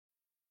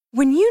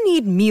When you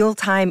need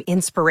mealtime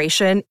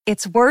inspiration,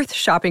 it's worth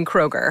shopping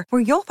Kroger,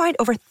 where you'll find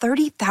over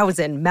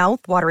 30,000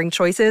 mouth-watering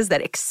choices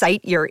that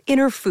excite your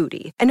inner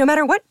foodie. And no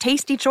matter what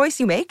tasty choice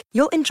you make,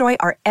 you'll enjoy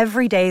our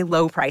everyday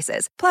low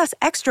prices, plus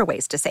extra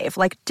ways to save,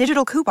 like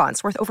digital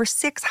coupons worth over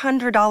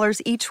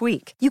 $600 each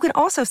week. You can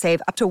also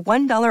save up to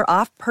 $1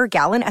 off per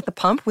gallon at the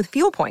pump with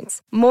fuel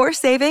points. More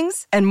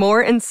savings and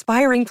more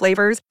inspiring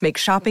flavors make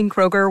shopping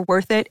Kroger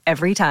worth it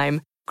every time.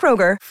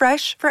 Kroger,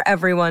 fresh for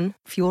everyone.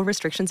 Fuel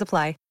restrictions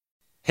apply.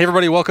 Hey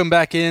everybody, welcome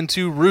back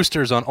into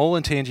Roosters on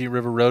Olentangy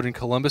River Road in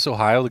Columbus,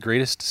 Ohio, the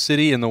greatest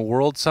city in the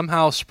world.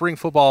 Somehow spring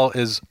football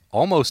is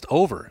almost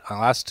over. The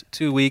last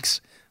 2 weeks,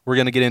 we're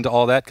going to get into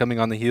all that coming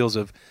on the heels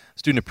of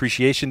Student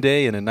Appreciation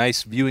Day and a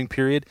nice viewing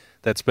period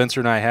that Spencer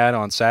and I had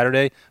on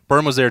Saturday.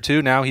 Berm was there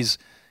too. Now he's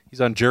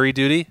on jury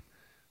duty.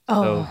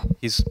 So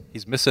he's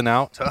missing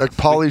out. Like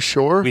Pauly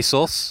Shore?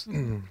 Weasels.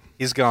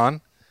 He's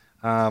gone.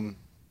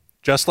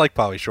 Just like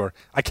Pauly Shore.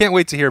 I can't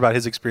wait to hear about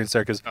his experience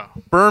there because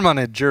Berm on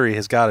a jury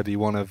has got to be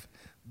one of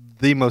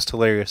the most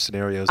hilarious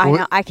scenarios. I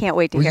know. I can't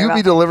wait to hear about Will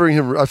you be delivering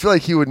him? I feel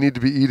like he would need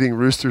to be eating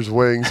Rooster's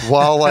wings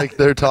while like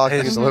they're talking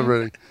and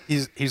delivering.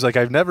 He's like,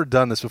 I've never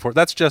done this before.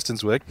 That's Justin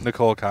Zwick,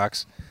 Nicole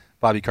Cox,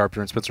 Bobby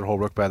Carpenter, and Spencer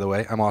Holbrook, by the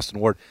way. I'm Austin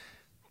Ward.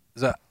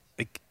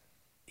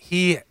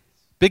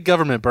 Big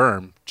government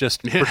Berm,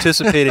 just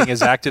participating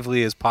as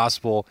actively as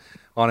possible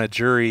on a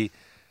jury.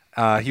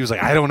 He was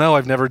like, I don't know.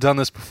 I've never done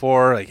this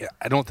before. Like,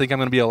 I don't think I'm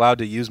going to be allowed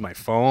to use my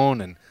phone,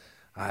 and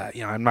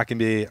I'm not going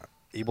to be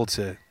able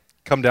to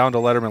come down to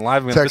Letterman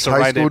Live. I'm going to miss a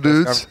high school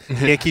dudes.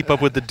 Can't keep up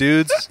with the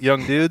dudes,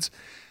 young dudes.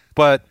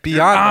 But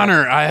beyond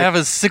honor, I have a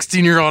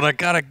 16-year-old. I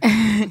gotta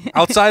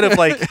outside of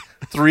like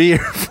 3 or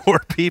 4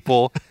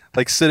 people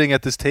like sitting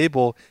at this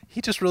table,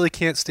 he just really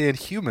can't stand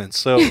humans.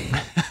 So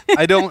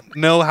I don't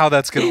know how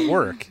that's going to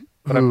work.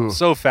 But I'm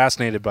so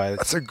fascinated by it.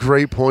 That's a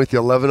great point. The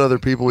 11 other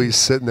people he's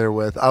sitting there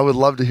with. I would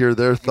love to hear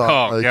their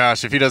thoughts. Oh,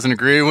 gosh, if he doesn't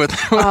agree with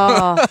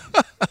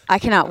I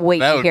cannot wait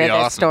to hear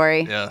this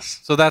story. Yes.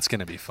 So that's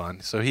going to be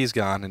fun. So he's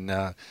gone, and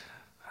I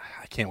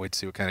can't wait to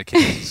see what kind of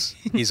case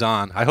he's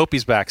on. I hope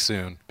he's back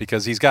soon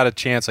because he's got a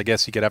chance. I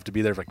guess he could have to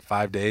be there for like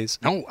 5 days.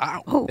 Oh,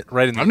 wow. Oh.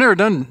 Right in the I've never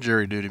done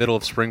jury duty. middle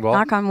of spring ball.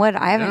 Knock on wood.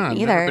 I haven't I've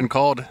either. never been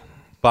called.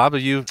 Bob,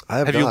 have you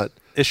not.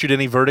 issued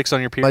any verdicts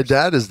on your peers? My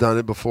dad has done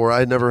it before.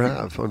 I never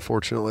have,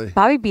 unfortunately.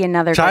 Bobby be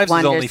another Chives good one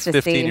is only just to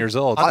 15 see. years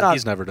old.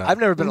 He's never done it. I've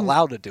never been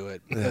allowed to do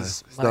it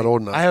because he's not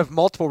old enough. I have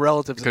multiple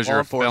relatives Because in law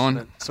you're a felon?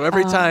 enforcement. So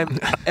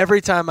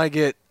every time I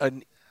get a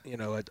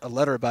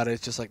letter about it,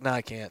 it's just like,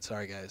 I can't.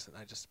 Sorry, guys. And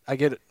I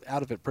get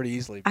out of it pretty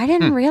easily. I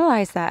didn't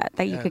realize that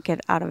you could get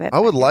out of it. I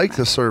would like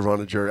to serve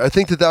on a jury. I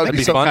think that would That'd be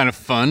be some fun. kind of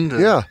fun to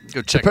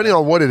go check. Depending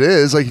on what it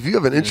is. Like if you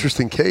have an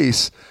interesting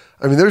case,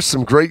 I mean, there's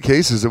some great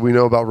cases that we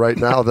know about right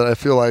now that I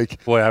feel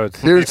like Boy, I would.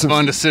 It's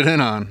fun to sit in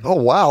on. Oh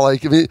wow!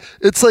 Like I mean,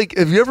 it's like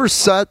have you ever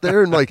sat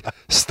there and like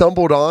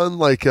stumbled on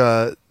like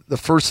the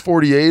first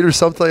 48 or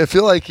something? I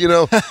feel like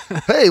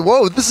hey,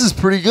 whoa, this is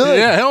pretty good.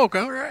 Yeah, okay,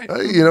 all right.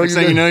 Next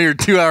thing you're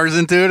 2 hours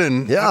into it,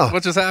 and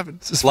what just happened?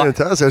 This is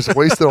fantastic. I just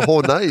wasted a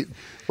whole night.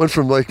 Went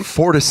from like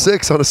 4 to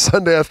 6 on a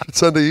Sunday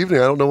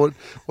evening. I don't know what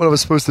I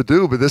was supposed to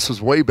do, but this was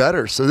way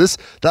better. So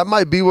that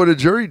might be what a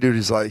jury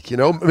duty's like.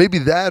 Maybe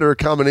that or a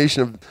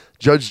combination of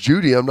Judge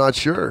Judy. I'm not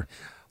sure.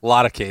 A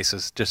lot of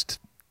cases, just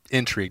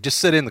intrigue. Just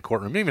sit in the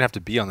courtroom. You don't even have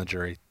to be on the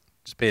jury.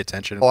 Just pay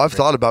attention. Oh, I've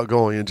thought about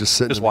going and just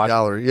sitting in the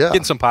gallery. Yeah,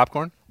 getting some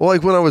popcorn. Well,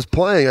 like when I was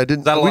playing, I didn't.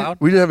 Is that allowed?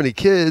 We didn't have any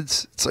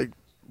kids. It's like,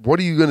 what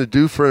are you going to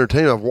do for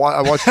entertainment?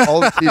 I watched all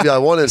the TV I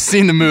wanted.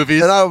 Seen the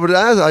movies. And I would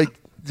ask,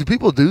 do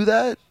people do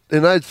that?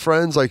 And I had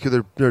friends, like,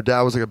 their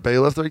dad was like a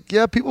bailiff. They're like,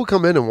 yeah, people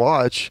come in and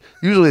watch.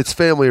 Usually it's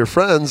family or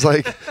friends.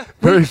 Like,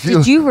 very few.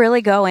 Did you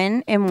really go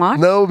in and watch?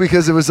 No,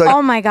 because it was like.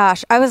 Oh, my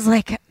gosh. I was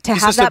like,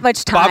 have that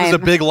much time. Bob is a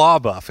big law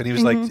buff, and he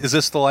was like, is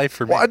this the life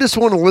for me? Well, I just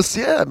want to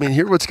listen. Yeah, I mean,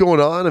 hear what's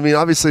going on. I mean,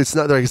 obviously, it's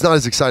not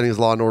as exciting as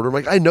Law & Order. I'm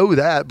like, I know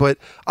that, but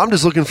I'm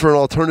just looking for an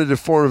alternative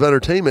form of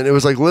entertainment. It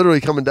was like literally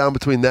coming down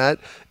between that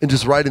and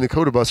just riding the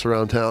Coda bus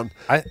around town.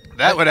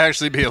 That would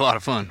actually be a lot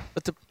of fun.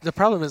 But the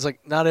problem is,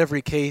 like, not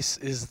every case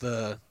is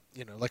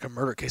like a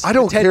murder case. I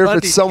don't care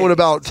if it's someone case,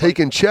 about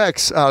taking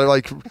checks out,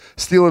 like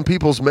stealing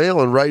people's mail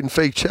and writing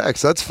fake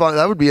checks. That's fine.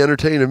 That would be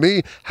entertaining to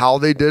me. How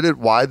they did it,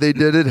 why they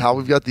did it, how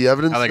we've got the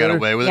evidence. How they got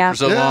away with it for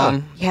so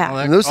long. Yeah.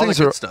 And those things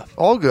are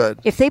all good.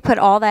 If they put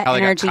all that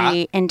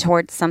energy in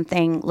towards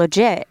something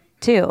legit,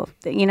 too,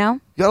 You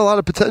got a lot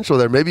of potential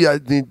there. Maybe I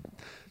need.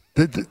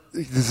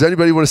 Does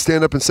anybody want to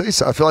stand up and say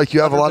so? I feel like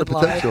you have a lot of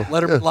potential.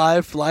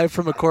 Letterman live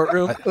from a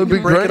courtroom. That'd be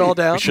break great. it all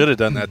down. We should have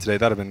done that today.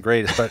 That'd have been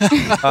great. But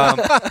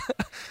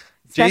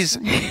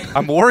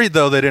I'm worried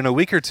though that in a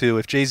week or two,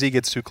 if Jay-Z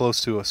gets too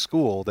close to a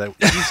school, that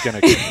he's going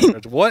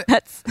to.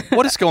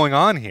 What is going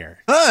on here?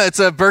 It's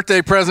a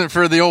birthday present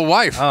for the old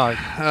wife.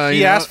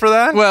 He asked for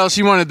that? Well,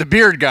 she wanted the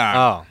beard gone.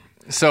 Oh.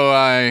 So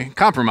I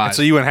compromised. And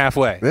so you went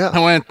halfway. Yeah. I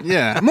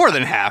went, more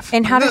than half.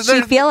 And how did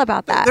she feel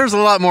about that? There's a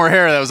lot more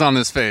hair that was on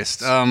this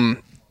face.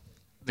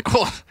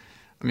 Nicole,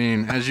 I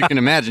mean, as you can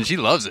imagine, she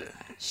loves it.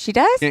 She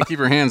does? Can't keep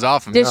her hands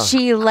off of it. Does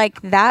she like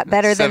that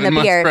better than the 7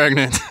 months beard?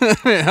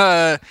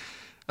 Pregnant.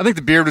 I think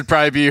the beard would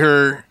probably be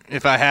her.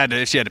 If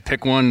she had to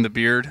pick one, the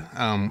beard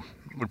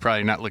would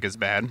probably not look as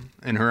bad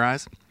in her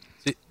eyes.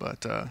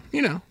 But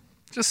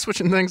just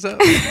switching things up.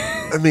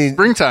 I mean,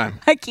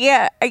 springtime. I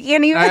can't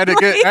even. I had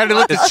to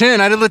let the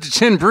chin. I had to let the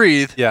chin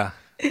breathe. Yeah.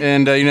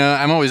 And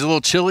I'm always a little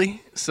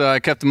chilly, so I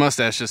kept the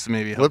mustache just to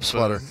maybe help. Lip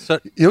sweater. So,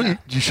 what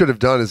you should have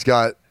done is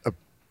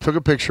took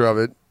a picture of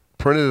it,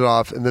 printed it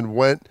off, and then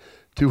went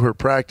to her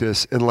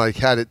practice and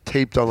had it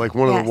taped on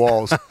one of the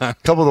walls, a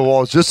couple of the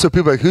walls, just so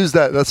people who's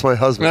that? That's my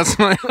husband. That's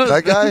my husband.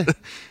 That guy?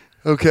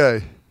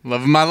 Okay.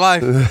 Loving my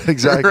life.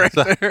 Exactly.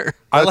 Right there.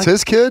 That's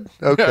his kid?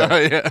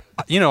 Okay.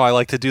 Yeah. I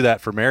like to do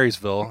that for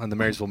Marysville and the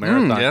Marysville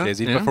Marathon days,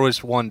 even for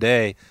just one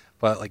day.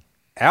 But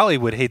Allie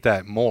would hate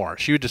that more.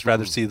 She would just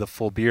rather see the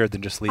full beard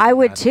than just leave. I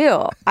would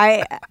too.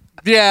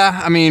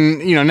 Yeah, I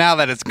mean, now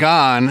that it's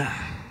gone,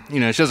 she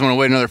doesn't want to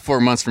wait another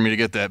 4 months for me to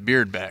get that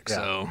beard back. Yeah.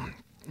 So,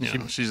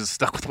 she's just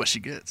stuck with what she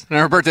gets. And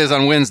her birthday's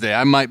on Wednesday.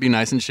 I might be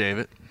nice and shave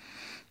it.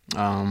 I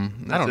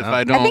don't know.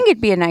 I think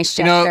it'd be a nice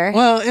gesture.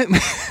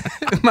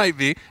 It might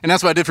be. And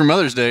that's what I did for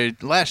Mother's Day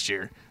last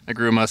year. I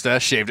grew a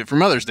mustache, shaved it for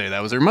Mother's Day.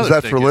 That was her Mother's Day.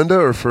 Was that for Linda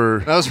or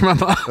for? That was for my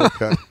mom.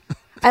 Okay.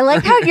 I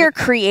like how you're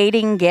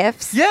creating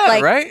gifts. Yeah,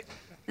 right?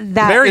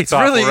 Very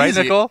thoughtful, really right,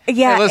 easy. Nicole?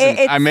 Yeah. Hey,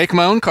 listen, I make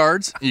my own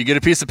cards. You get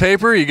a piece of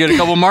paper. You get a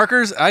couple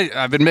markers.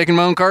 I've been making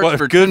my own cards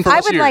for good. I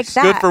would years. like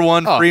that. Good for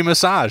one free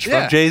massage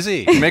from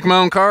Jay-Z. Make my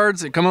own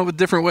cards and come up with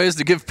different ways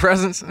to give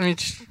presents. I mean,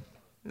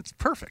 it's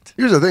perfect.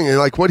 Here's the thing,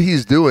 what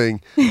he's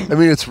doing,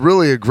 it's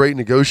really a great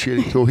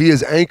negotiating tool. He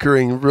is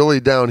anchoring really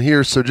down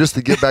here, so just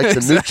to get back to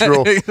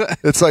neutral,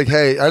 it's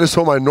hey, I just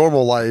want my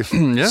normal life.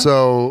 Yeah.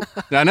 So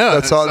I know.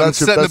 that's all. That's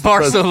setting the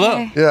bar so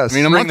low. Yes. I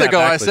mean, a month ago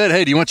I said,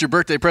 hey, do you want your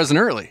birthday present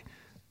early?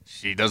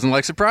 She doesn't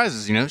like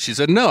surprises, She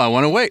said, no, I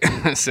want to wait.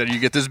 I said, you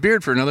get this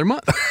beard for another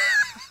month.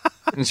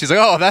 And she's like,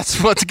 oh,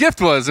 that's what the gift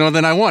was. And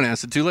then I won it. I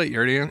said, too late. You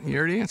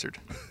already answered.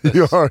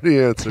 You already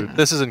answered.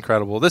 This is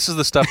incredible. This is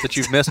the stuff that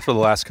you've missed for the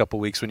last couple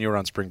of weeks when you were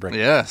on spring break.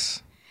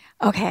 Yes.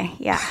 Okay,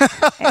 yeah.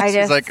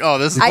 She's like, oh,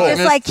 this is I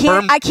just I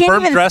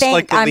can't even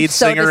think I'm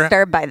so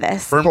disturbed by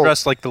this. Firm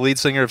dressed like the lead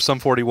singer of Sum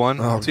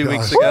 41 2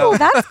 weeks ago. Ooh,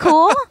 that's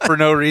cool. For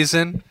no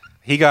reason.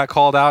 He got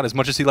called out. As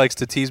much as he likes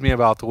to tease me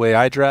about the way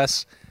I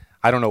dress,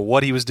 I don't know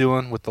what he was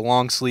doing with the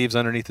long sleeves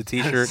underneath the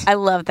T-shirt. I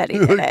love that he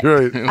did it.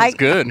 Great. It was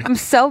good. I'm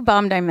so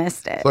bummed I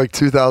missed it. Like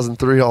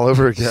 2003 all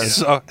over again.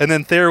 And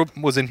then Thayer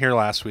was in here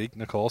last week,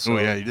 Nicole. So.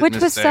 Which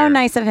was so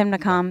nice of him to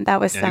come. That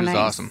was so he was nice.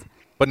 Awesome.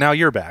 But now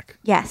you're back.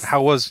 Yes.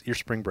 How was your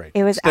spring break?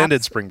 It was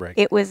extended spring break.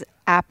 It was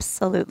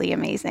absolutely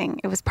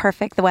amazing. It was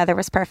perfect. The weather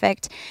was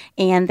perfect.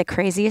 And the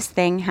craziest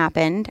thing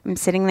happened. I'm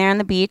sitting there on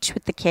the beach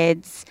with the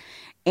kids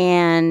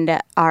and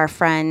our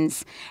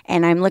friends,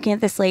 and I'm looking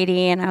at this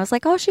lady, and I was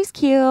like, oh, she's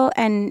cute.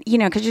 And,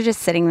 because you're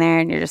just sitting there,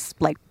 and you're just,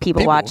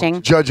 people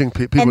watching. Judging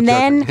people. And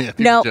then,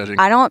 judging.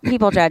 I don't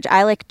people judge.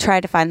 I, try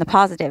to find the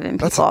positive in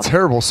people. That's a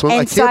terrible swim.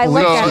 And I can't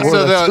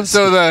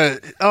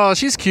believe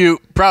she's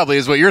cute, probably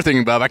is what you're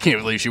thinking about. I can't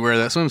believe she wear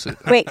that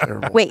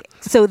swimsuit. Wait.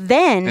 So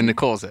then. And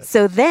Nicole's it.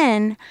 So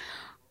then,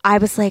 I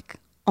was like,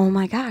 oh,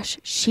 my gosh,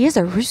 she has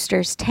a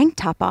Roosters tank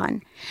top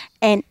on.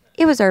 And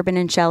it was Urban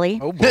and Shelly.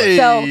 Oh, boy.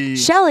 So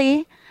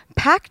Shelly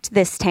packed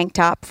this tank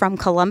top from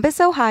Columbus,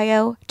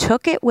 Ohio,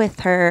 took it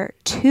with her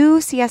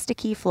to Siesta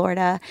Key,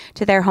 Florida,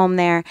 to their home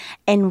there,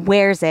 and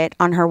wears it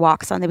on her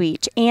walks on the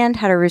beach, and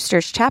had a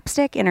Roosters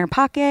chapstick in her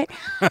pocket.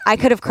 I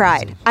could have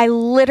cried. I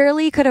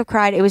literally could have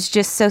cried. It was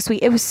just so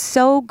sweet. It was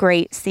so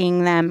great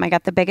seeing them. I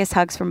got the biggest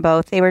hugs from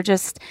both. They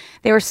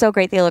were so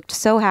great. They looked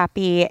so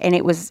happy, and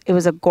it was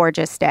a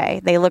gorgeous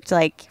day. They looked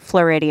like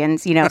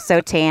Floridians,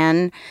 so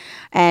tan.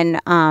 And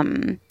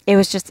it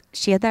was just,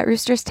 she had that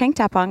Roosters tank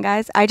top on,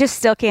 guys. I just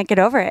still can't get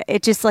over it.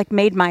 It just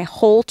made my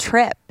whole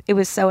trip. It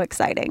was so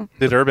exciting.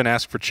 Did Urban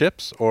ask for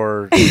chips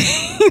or?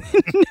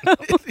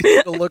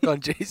 The look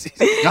on Jay-Z's.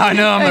 I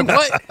know. I'm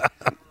like,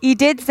 what? He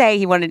did say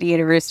he wanted to eat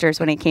a Roosters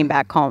when he came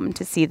back home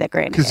to see the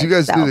grandkids. Because you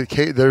guys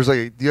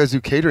you guys do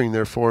catering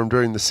there for him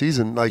during the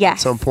season, at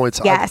some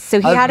points. Yes,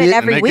 so he had it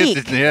every week.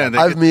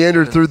 I've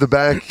meandered through the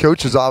back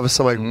coach's office.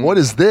 I'm like, what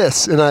is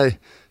this? And I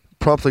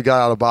promptly got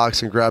out of the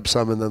box and grabbed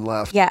some and then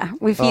left. Yeah,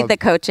 we feed the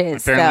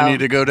coaches. Apparently need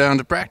to go down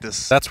to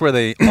practice. That's where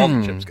all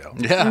the chips go.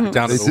 Yeah.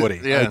 Down to the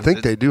Woody. Yeah. I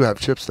think they do have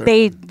chips there.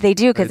 They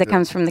do because it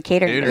comes from the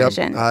catering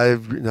division.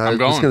 I'm going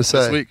just going to say.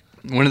 this week.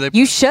 When do they?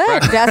 You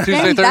should, Justin.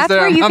 Tuesday, That's Thursday,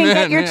 where you I'm can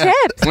get in, your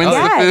chips. When's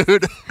the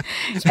food?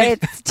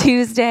 It's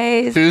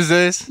Tuesdays.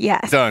 Tuesdays?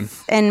 Yes. Done.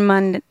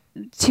 And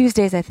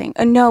Tuesdays, I think.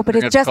 No, but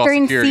it's just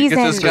during season.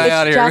 Get this guy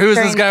out of here. Who's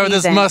this guy with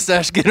this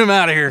mustache? Get him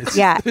out of here.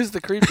 Yeah. Who's the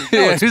creepy guy?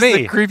 Yeah, who's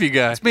the creepy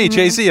guy? It's me,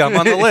 JC. I'm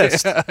on the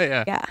list.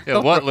 Yeah.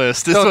 What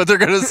list? Is what they're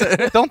going to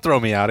say. Don't throw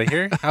me out of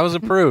here. I was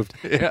approved.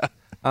 Yeah.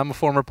 I'm a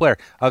former player.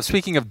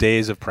 Speaking of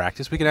days of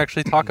practice, we can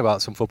actually talk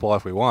about some football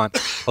if we want.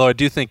 Although I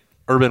do think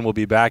Urban will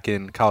be back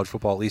in college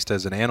football, at least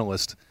as an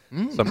analyst,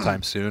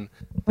 sometime soon.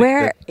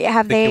 Where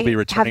have there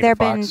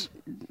been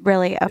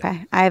really?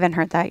 Okay, I haven't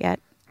heard that yet.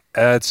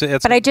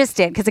 But I just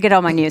did because I get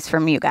all my news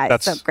from you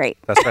guys. So great.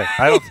 That's right.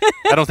 I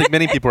don't think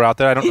many people are out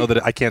there. I don't know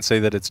that I can't say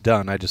that it's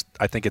done.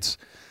 I think it's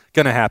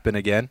going to happen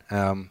again.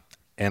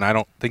 and I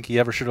don't think he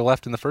ever should have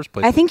left in the first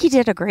place. I think he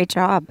did a great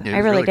job. Yeah, I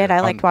really did. good.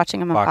 I liked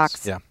watching him on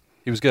Fox. Yeah,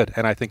 he was good,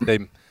 and I think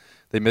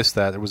they missed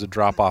that. There was a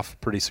drop off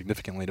pretty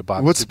significantly to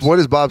Bob. Stoops. What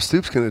is Bob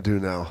Stoops going to do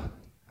now?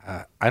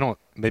 I don't.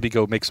 Maybe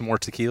go make some more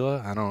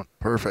tequila. I don't.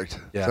 Perfect.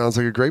 Yeah. Sounds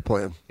like a great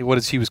plan. He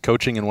was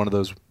coaching in one of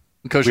those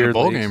Coaching a weird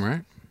bowl leagues. game,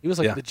 right? He was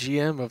like Yeah. the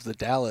GM of the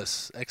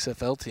Dallas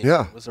XFL team.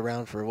 Yeah. Was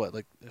around for what,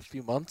 like a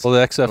few months? Well, the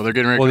XFL. Well, they're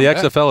getting ready well, to the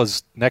come back. XFL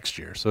is next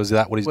year. So is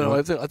that what he's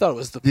Well, doing? I thought it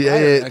was the The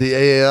prior the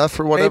AAF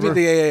or whatever.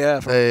 Maybe the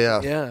AAF.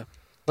 AAF. Yeah.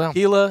 Well,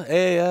 Gila,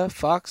 AAF,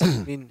 Fox.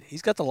 I mean,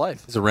 he's got the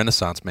life. he's a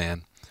Renaissance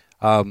man.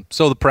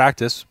 So the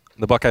practice,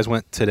 the Buckeyes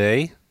went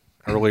today,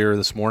 earlier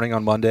this morning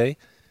on Monday.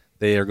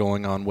 They are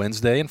going on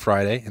Wednesday and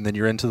Friday, and then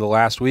you're into the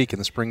last week, and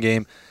the spring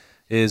game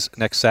is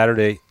next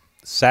Saturday.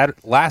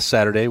 Last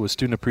Saturday was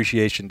Student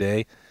Appreciation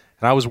Day,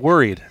 and I was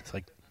worried. It's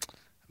like,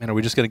 man, are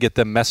we just going to get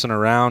them messing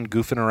around,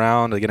 goofing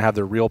around? Are they going to have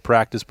their real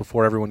practice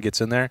before everyone gets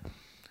in there?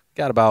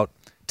 Got about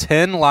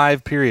 10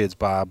 live periods,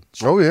 Bob,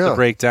 Oh, yeah. to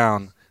break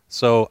down.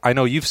 So I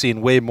know you've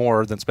seen way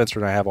more than Spencer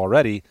and I have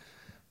already,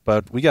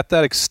 but we got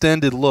that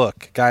extended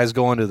look. Guys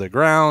going to the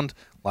ground,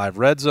 live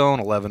red zone,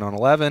 11 on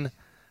 11.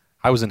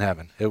 I was in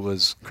heaven. It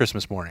was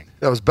Christmas morning.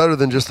 That was better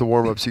than just the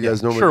warm-ups you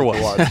guys normally sure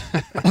get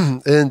to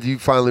watch. And you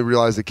finally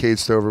realized that Cade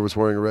Stover was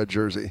wearing a red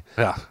jersey.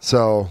 Yeah.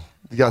 So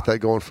you got that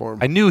going for him.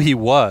 I knew he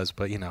was,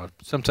 but,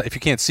 sometimes if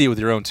you can't see it with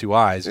your own two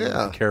eyes, you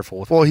Yeah. be careful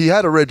with Well, he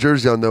had a red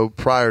jersey on, though,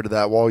 prior to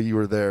that while you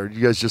were there.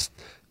 You guys just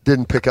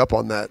didn't pick up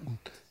on that.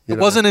 It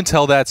wasn't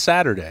until that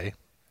Saturday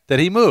that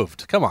he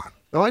moved. Come on.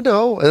 No, I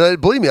know. And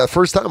believe me, the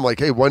first time, I'm like,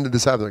 hey, when did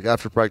this happen? Like,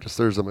 after practice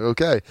Thursday. I'm like,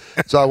 okay.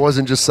 So I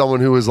wasn't just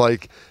someone who was,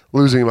 like,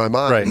 losing my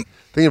mind Right.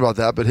 thinking about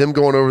that. But him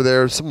going over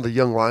there, some of the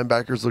young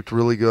linebackers looked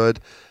really good.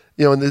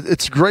 And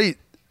it's great,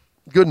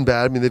 good and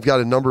bad. I mean, they've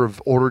got a number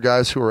of older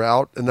guys who are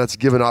out, and that's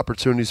given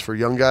opportunities for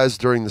young guys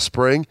during the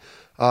spring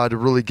to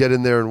really get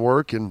in there and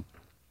work. And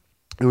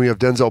we have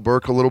Denzel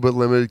Burke a little bit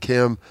limited,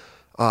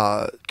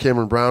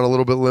 Cameron Brown a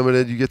little bit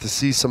limited. You get to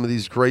see some of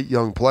these great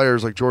young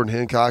players like Jordan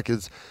Hancock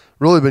has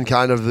really been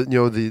kind of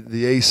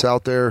the ace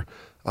out there,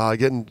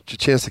 getting a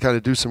chance to kind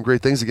of do some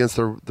great things against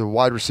the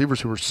wide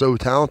receivers who are so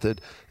talented.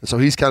 And so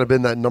he's kind of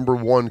been that number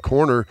one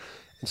corner.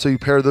 And so you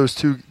pair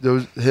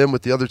him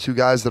with the other two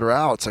guys that are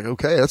out. It's like,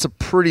 okay, that's a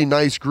pretty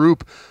nice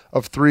group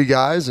of three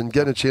guys, and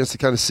getting a chance to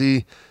kind of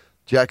see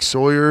Jack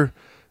Sawyer,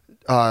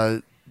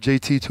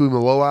 JT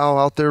Tuimoloau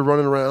out there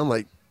running around.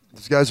 Like,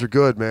 these guys are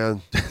good,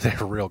 man.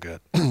 They're real good.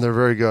 They're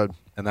very good.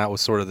 And that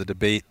was sort of the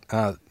debate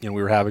we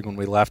were having when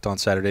we left on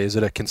Saturday. Is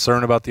it a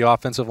concern about the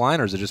offensive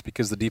line, or is it just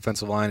because the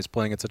defensive line is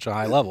playing at such a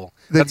high level?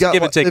 They've got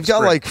spring.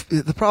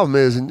 the problem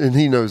is, and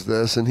he knows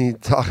this, and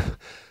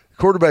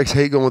quarterbacks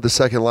hate going with the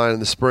second line in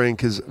the spring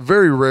because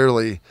very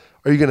rarely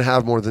are you going to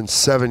have more than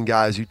 7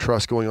 guys you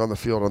trust going on the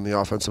field on the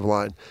offensive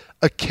line.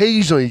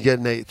 Occasionally you get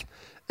an 8th.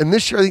 And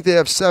this year I think they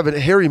have 7.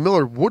 Harry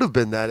Miller would have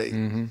been that 8.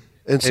 Mm-hmm.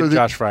 And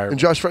Josh Fryer. And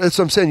Josh Fryer. That's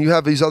what I'm saying. You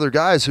have these other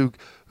guys who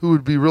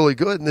would be really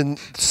good, and then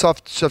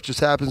stuff just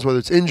happens, whether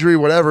it's injury,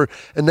 whatever.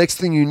 And next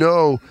thing you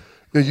know,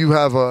 you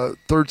have a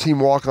third-team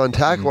walk-on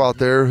tackle out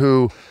there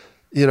who,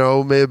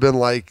 may have been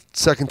like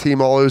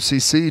second-team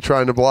All-OCC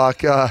trying to block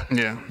Jack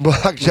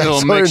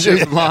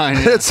Sawyer. Line.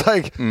 Yeah. It's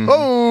like,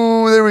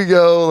 oh, there we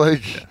go.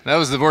 Like that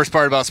was the worst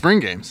part about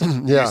spring games.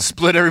 Yeah. You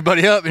split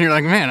everybody up, and you're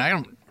like, man,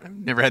 I've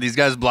never had these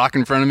guys block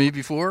in front of me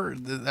before,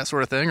 that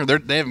sort of thing. Or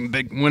they haven't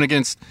big win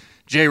against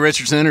Jay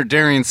Richardson or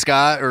Darian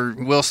Scott or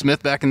Will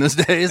Smith back in those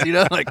days.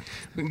 Like,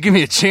 give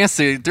me a chance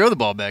to throw the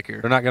ball back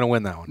here. They're not going to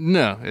win that one.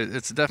 No,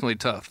 it's definitely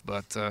tough.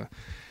 But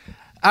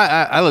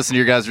I listened to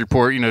your guys'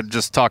 report,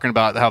 just talking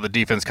about how the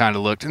defense kind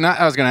of looked. And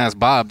I was going to ask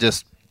Bob,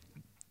 just,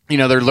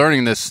 they're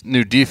learning this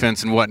new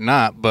defense and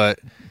whatnot, but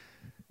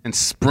in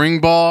spring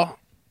ball,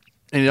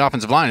 and the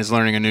offensive line is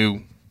learning a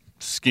new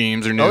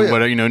schemes or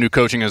new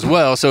coaching as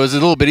well. So is it a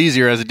little bit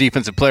easier as a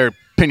defensive player,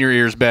 pin your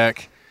ears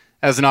back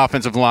as an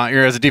offensive line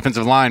or as a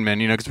defensive lineman,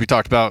 because you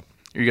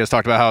guys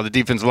talked about how the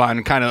defensive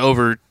line kind of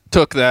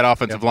overtook that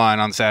offensive line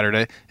on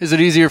Saturday. Is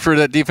it easier for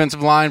that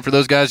defensive line, for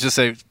those guys to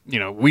say,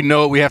 we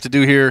know what we have to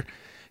do here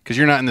because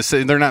they're not in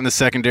the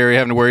secondary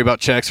having to worry about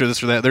checks or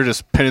this or that. They're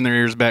just pinning their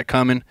ears back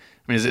coming.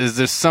 I mean, is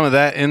there some of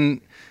that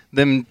in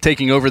them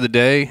taking over the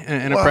day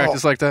in a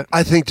practice like that?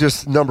 I think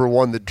just number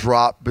one, the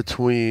drop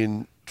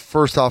between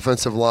first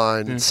offensive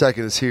line and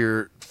second is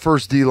here.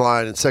 First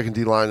D-line and second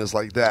D-line is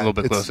like that. A little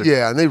bit closer.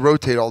 Yeah, and they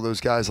rotate all those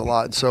guys a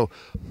lot. And so,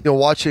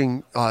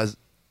 watching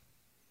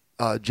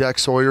Jack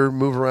Sawyer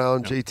move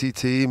around,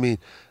 JTT, I mean,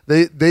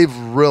 they've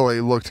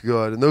really looked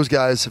good. And those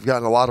guys have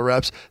gotten a lot of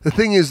reps. The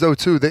thing is, though,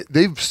 too,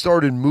 they've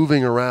started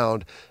moving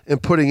around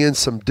and putting in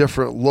some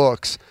different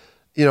looks.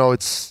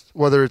 It's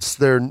whether it's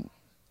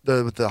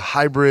with the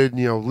hybrid,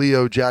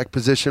 Leo Jack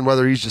position,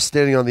 whether he's just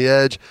standing on the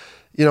edge,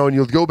 and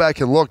you'll go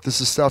back and look.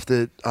 This is stuff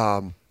that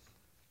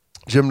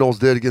Jim Knowles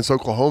did against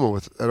Oklahoma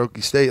at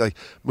Okie State, like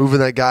moving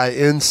that guy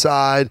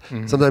inside.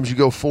 Sometimes you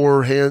go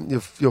four guys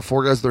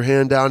with their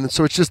hand down, and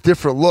so it's just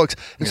different looks.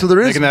 And so there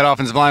is making that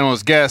offensive line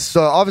almost guess.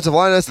 The offensive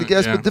line has to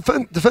guess, but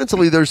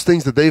defensively, there's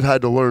things that they've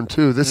had to learn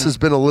too. This has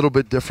been a little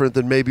bit different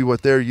than maybe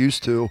what they're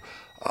used to,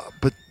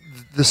 but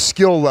the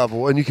skill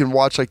level, and you can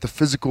watch like the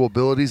physical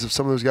abilities of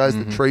some of those guys,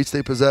 the traits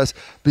they possess,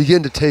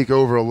 begin to take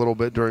over a little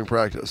bit during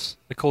practice.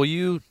 Nicole,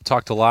 you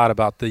talked a lot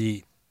about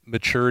the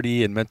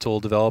maturity and mental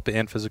development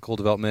and physical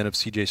development of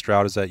C.J.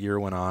 Stroud as that year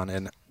went on,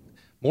 and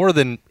more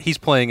than he's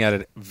playing at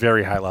a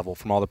very high level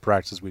from all the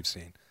practices we've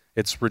seen.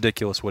 It's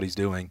ridiculous what he's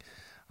doing,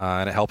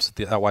 and it helps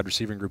that that wide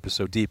receiving group is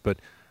so deep. But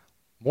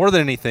more than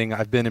anything,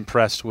 I've been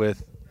impressed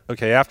with,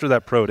 after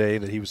that pro day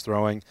that he was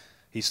throwing,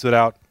 he stood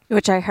out.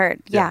 Which I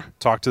heard,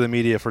 talked to the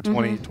media for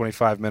 20,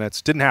 25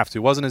 minutes. Didn't have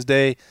to. Wasn't his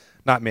day,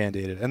 not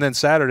mandated. And then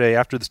Saturday,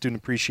 after the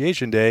Student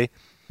Appreciation Day,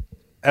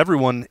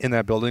 everyone in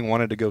that building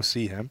wanted to go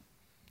see him.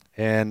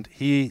 And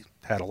he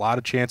had a lot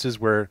of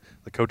chances where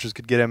the coaches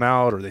could get him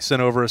out, or they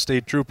sent over a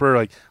state trooper,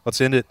 like, let's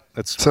end it.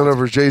 Send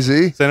over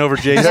Jay-Z. Send over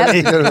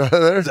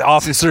Jay-Z.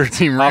 Officer,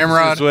 Team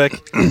Ramrod.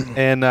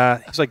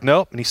 And he's like,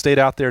 nope. And he stayed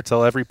out there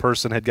till every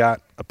person had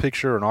got a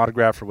picture or an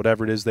autograph or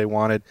whatever it is they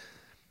wanted.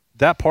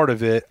 That part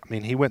of it, I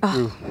mean, he went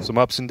through some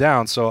ups and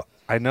downs, so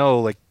I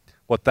know like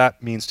what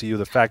that means to you,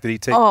 the fact that he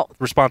takes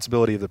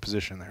responsibility of the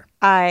position there.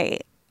 I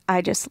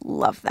just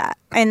love that,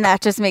 and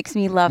that just makes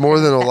me love more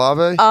him. than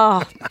Olave.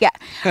 Oh yeah.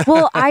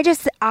 Well, I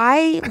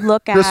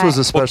look at Chris was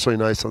especially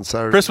nice on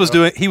Saturday. Chris was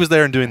he was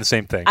there and doing the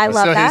same thing. I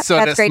love that.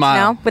 That's great to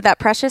know, with that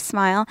precious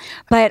smile.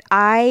 But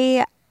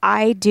I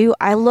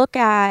look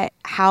at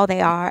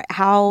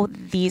how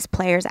these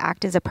players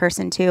act as a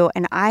person too,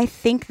 and I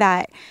think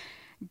that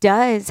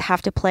does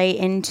have to play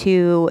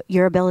into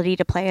your ability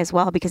to play as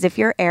well, because if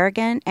you're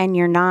arrogant and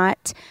you're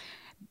not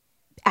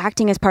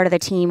acting as part of the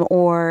team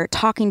or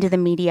talking to the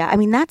media, I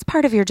mean, that's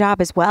part of your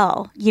job as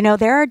well. You know,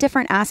 there are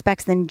different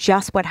aspects than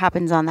just what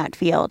happens on that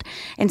field.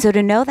 And so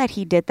to know that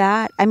he did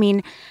that, I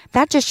mean,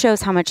 that just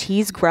shows how much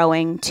he's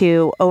growing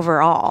to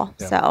overall.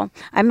 Yeah. So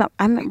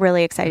I'm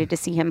really excited to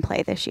see him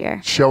play this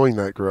year. Showing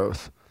that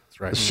growth.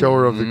 That's right. The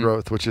shower of the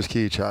growth, which is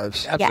key,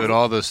 Chives. Absolutely.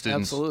 All those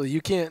students. Absolutely.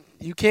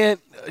 You can't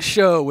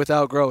show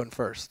without growing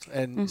first.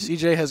 And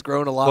CJ has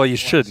grown a lot. Well, you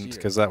shouldn't,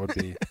 because that would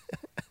be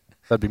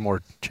that'd be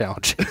more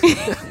challenging.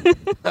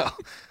 Oh,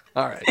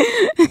 all right.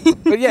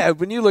 But yeah,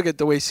 when you look at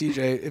the way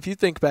CJ, if you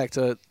think back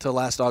to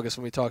last August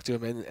when we talked to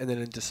him and then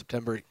into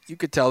September, you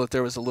could tell that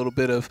there was a little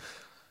bit of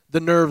the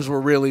nerves were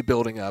really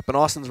building up. And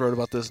Austin's wrote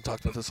about this and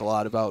talked about this a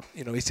lot about,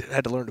 you know, he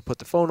had to learn to put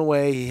the phone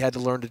away. He had to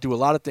learn to do a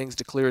lot of things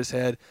to clear his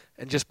head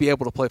and just be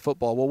able to play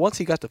football. Well, once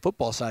he got the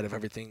football side of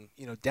everything,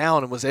 you know,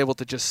 down and was able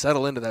to just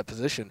settle into that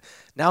position,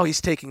 now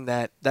he's taking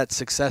that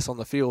success on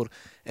the field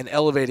and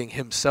elevating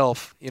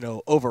himself, you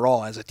know,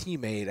 overall as a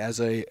teammate,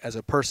 as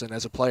a person,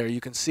 as a player.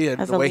 You can see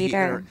it as the a way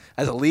leader.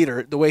 As a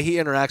leader, the way he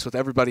interacts with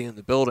everybody in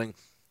the building.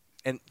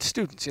 And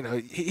students, you know,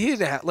 he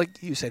didn't have,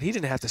 like you said, he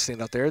didn't have to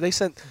stand out there. They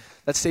sent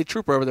that state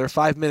trooper over there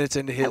 5 minutes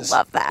into his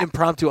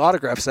impromptu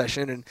autograph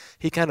session, and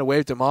he kind of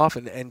waved him off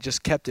and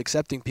just kept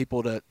accepting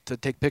people to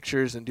take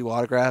pictures and do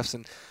autographs.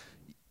 And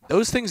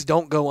those things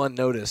don't go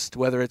unnoticed,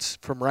 whether it's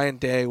from Ryan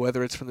Day,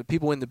 whether it's from the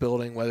people in the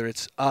building, whether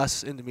it's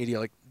us in the media.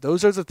 Like,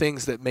 those are the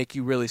things that make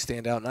you really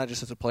stand out, not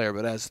just as a player,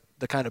 but as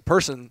the kind of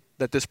person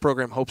that this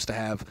program hopes to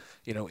have,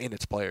 you know, in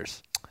its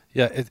players.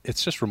 Yeah,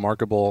 it's just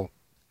remarkable.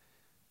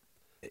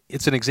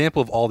 It's an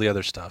example of all the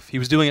other stuff. He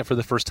was doing it for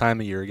the first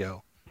time a year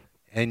ago.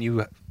 And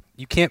you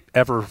can't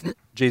ever,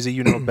 Jay-Z,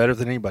 you know better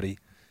than anybody,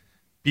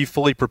 be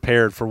fully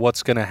prepared for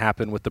what's going to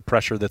happen with the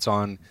pressure that's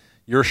on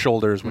your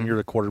shoulders when you're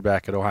the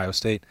quarterback at Ohio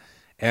State.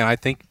 And I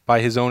think by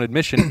his own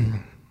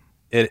admission,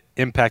 it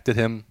impacted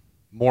him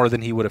more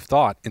than he would have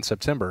thought in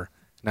September.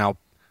 Now,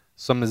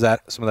 some of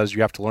that is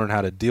you have to learn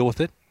how to deal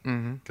with it,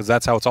 because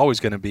that's how it's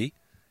always going to be.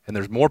 And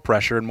there's more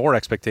pressure and more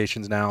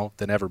expectations now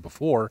than ever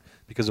before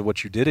because of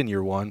what you did in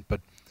year one.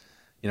 But,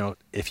 you know,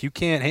 if you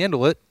can't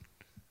handle it,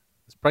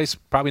 it's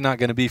probably not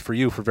going to be for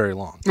you for very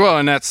long. Well,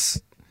 and I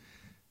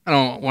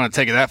don't want to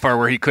take it that far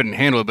where he couldn't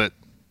handle it, but,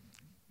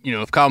 you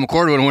know, if Kyle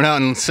McCord would have went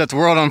out and set the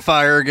world on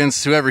fire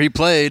against whoever he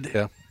played,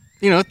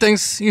 you know,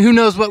 things, who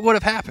knows what would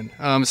have happened.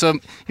 So,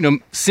 you know,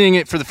 seeing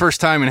it for the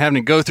first time and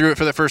having to go through it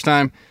for the first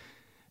time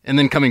and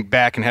then coming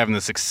back and having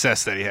the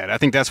success that he had, I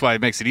think that's why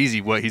it makes it easy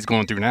what he's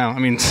going through now. I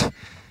mean,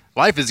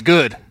 life is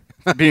good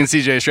being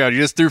C.J. Stroud. You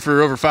just threw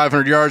for over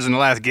 500 yards in the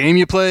last game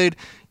you played.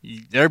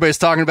 Everybody's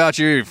talking about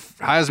you. You're a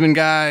Heisman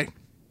guy.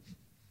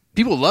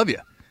 People love you.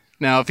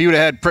 Now, if he would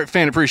have had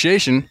fan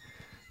appreciation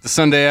the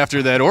Sunday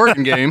after that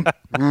Oregon game,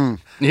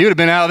 he would have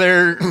been out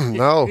there,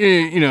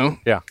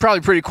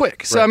 probably pretty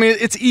quick. So, I mean,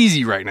 it's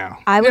easy right now.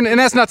 And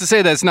that's not to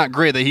say that it's not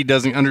great that he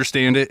doesn't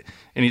understand it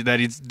and that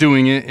he's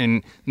doing it.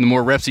 And the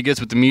more reps he gets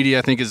with the media,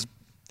 I think is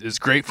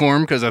great for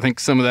him, because I think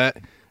some of that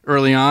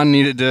early on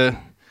needed to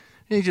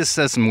 – he just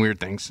says some weird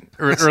things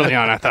early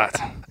on, I thought.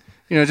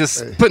 You know,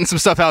 just putting some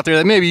stuff out there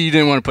that maybe you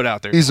didn't want to put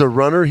out there. He's a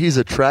runner. He's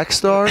a track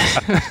star.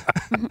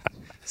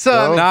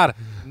 So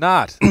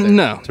not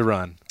no to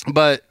run.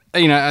 But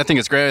I think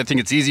it's great. I think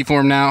it's easy for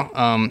him now.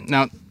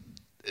 Now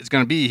it's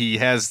going to be he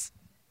has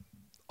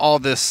all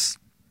this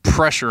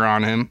pressure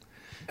on him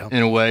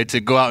in a way to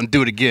go out and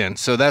do it again.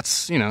 So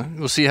that's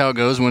we'll see how it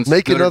goes once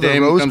Notre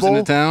Dame comes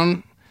into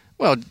town.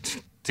 Well,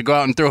 to go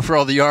out and throw for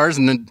all the yards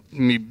and then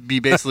be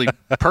basically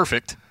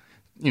perfect.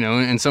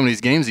 In some of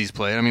these games he's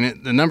played. I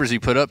mean, the numbers he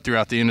put up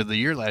throughout the end of the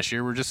year last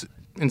year were just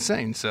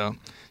insane. So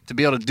to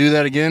be able to do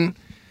that again,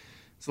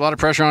 it's a lot of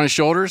pressure on his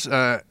shoulders.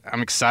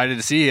 I'm excited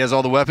to see he has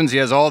all the weapons. He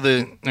has all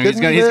the. He's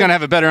going to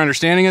have a better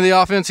understanding of the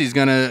offense. He's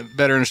going to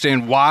better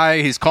understand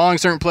why he's calling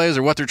certain plays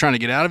or what they're trying to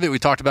get out of it. We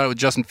talked about it with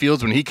Justin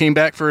Fields when he came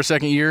back for a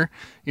second year,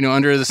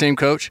 under the same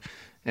coach.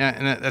 Yeah,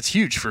 and that's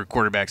huge for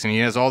quarterbacks. And he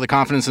has all the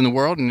confidence in the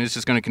world, and it's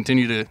just going to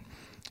continue to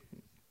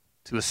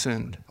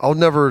ascend. I'll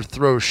never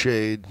throw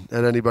shade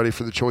at anybody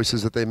for the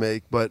choices that they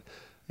make, but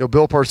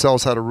Bill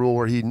Parcells had a rule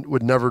where he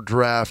would never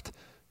draft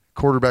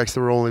quarterbacks that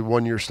were only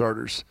 1-year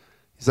starters.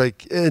 He's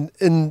like, and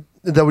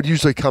that would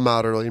usually come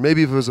out early.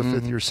 Maybe if it was a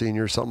fifth-year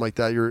senior or something like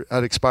that, you're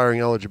at expiring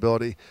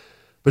eligibility.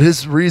 But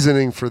his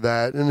reasoning for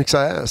that, and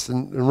I asked,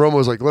 and Romo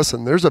was like,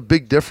 listen, there's a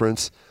big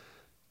difference.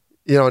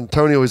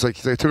 Antonio was like,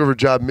 I took over a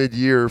job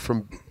mid-year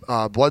from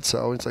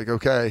Bledsoe. It's like,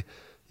 okay.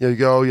 You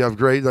go, you have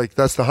great,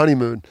 that's the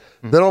honeymoon.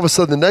 Then all of a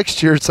sudden the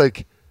next year, it's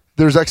like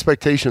there's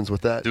expectations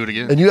with that. Do it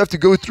again. And you have to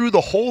go through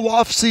the whole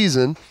off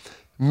season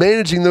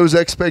managing those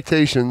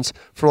expectations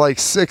for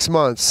 6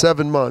 months,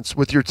 7 months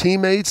with your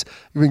teammates.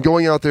 You've been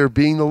going out there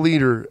being the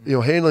leader,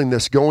 handling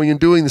this, going and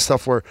doing the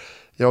stuff where,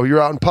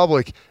 you're out in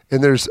public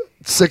and there's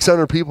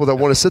 600 people that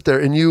want to sit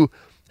there and you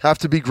have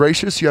to be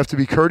gracious. You have to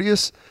be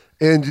courteous.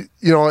 And,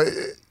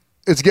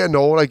 it's getting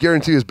old. I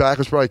guarantee his back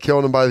was probably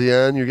killing him by the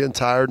end. You're getting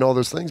tired and all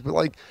those things.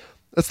 But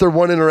that's their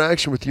one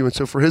interaction with you. And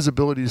so for his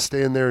ability to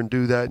stand there and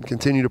do that and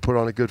continue to put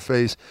on a good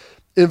face,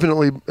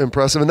 infinitely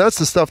impressive. And that's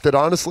the stuff that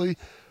honestly,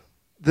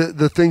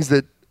 the things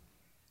that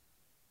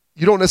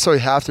you don't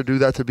necessarily have to do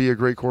that to be a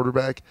great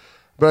quarterback.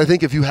 But I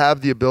think if you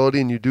have the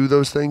ability and you do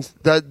those things,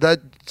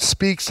 that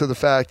speaks to the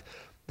fact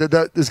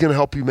that is going to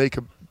help you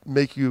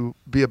make you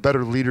be a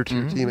better leader to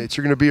your teammates.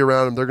 You're going to be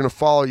around them. They're going to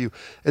follow you.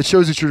 It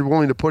shows that you're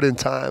willing to put in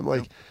time.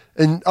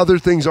 And other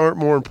things aren't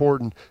more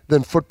important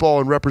than football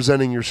and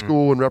representing your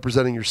school and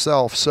representing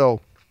yourself.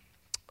 So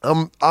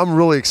I'm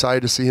really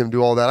excited to see him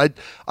do all that.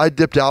 I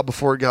dipped out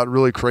before it got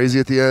really crazy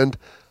at the end.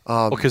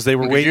 Because they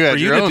were waiting for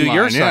you to do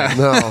your side.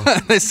 No.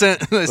 they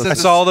sent I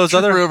saw all those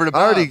other over to Bob.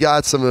 I already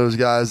got some of those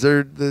guys.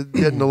 They're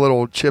getting a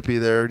little chippy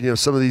there.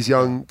 Some of these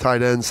young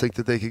tight ends think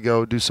that they could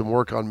go do some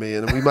work on me,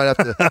 and we might have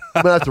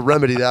to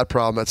remedy that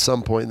problem at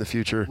some point in the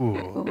future.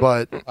 Ooh.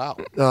 But wow.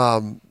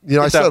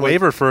 I said that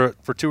waiver for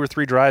 2 or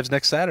 3 drives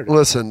next Saturday.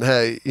 Listen,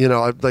 hey,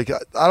 I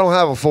don't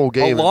have a full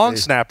game. A long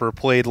snapper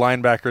played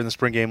linebacker in the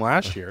spring game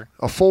last year.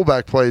 A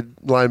fullback played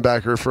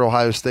linebacker for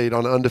Ohio State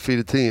on an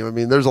undefeated team. I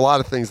mean, there's a lot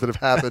of things that have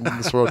happened in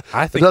this world.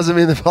 It doesn't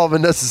mean they've all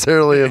been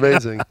necessarily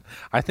amazing.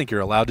 I think you're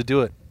allowed to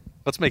do it.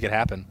 Let's make it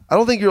happen. I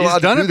don't think you're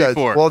allowed to do that.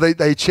 Before. Well,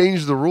 they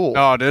changed the rule.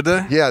 Oh, did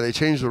they? Yeah, they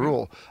changed the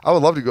rule. I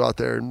would love to go out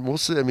there, and we'll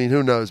see. I mean,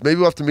 who knows? Maybe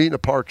we'll have to meet in a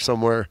park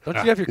somewhere. Don't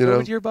you have your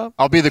COVID year, Bob?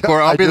 I'll be the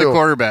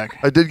quarterback.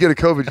 I did get a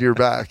COVID year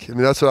back. I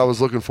mean, that's what I was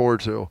looking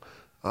forward to.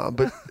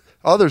 But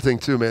other thing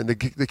too, man,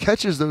 the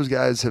catches those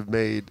guys have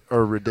made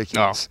are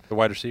ridiculous. The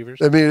wide receivers.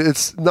 I mean,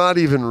 it's not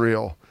even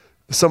real.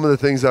 Some of the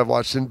things I've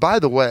watched. And by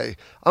the way,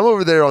 I'm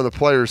over there on the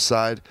players'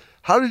 side.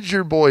 How did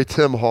your boy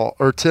Tim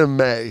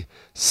May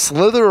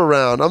slither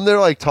around? I'm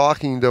there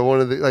talking to one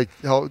of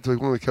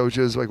the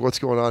coaches, what's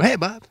going on? Hey,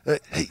 Bob.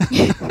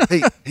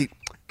 Hey,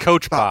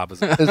 Coach Bob.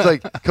 It's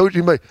like, Coach,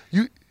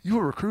 you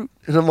a recruit?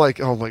 And I'm like,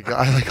 oh my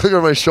God. I look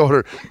over my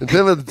shoulder, and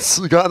Tim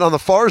had gotten on the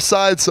far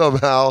side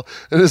somehow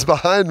and is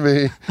behind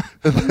me,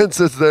 and then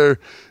sits there,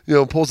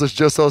 pulls this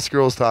just us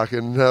girls talking,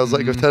 and has a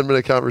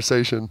 10-minute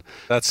conversation.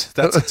 That's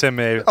a Tim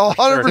May. Oh,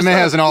 100%. Tim May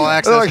has an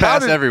all-access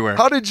pass everywhere.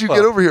 How did you get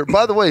over here?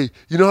 By the way,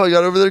 you know how he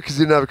got over there? Because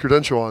he didn't have a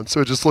credential on,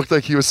 so it just looked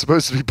like he was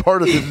supposed to be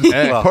part of the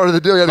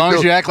deal. As long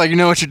as you act like you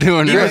know what you're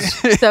doing, right?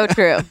 So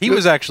true. He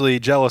was actually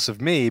jealous of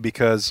me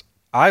because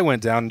I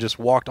went down and just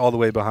walked all the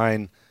way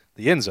behind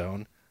the end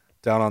zone,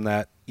 down on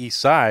that east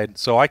side,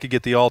 so I could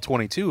get the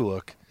all-22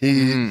 look.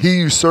 He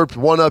usurped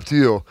one up to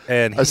you.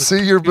 And I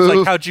see your move. He was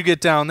like, how'd you get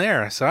down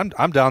there? So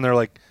I'm down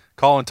there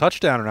calling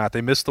touchdown or not.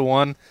 They missed the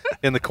one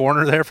in the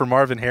corner there for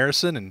Marvin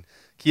Harrison, and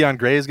Keon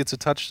Graves gets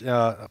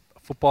a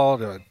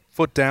football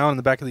foot down in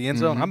the back of the end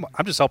zone.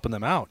 I'm just helping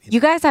them out. You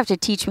guys have to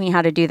teach me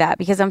how to do that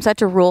because I'm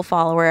such a rule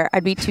follower.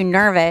 I'd be too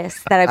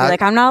nervous that I'd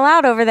be I'm not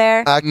allowed over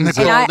there. They're going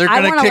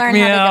to kick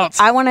me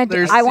out. I want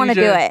to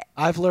do it.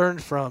 I've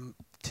learned from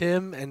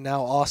Tim and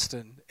now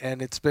Austin, and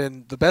it's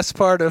been the best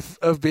part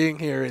of being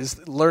here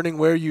is learning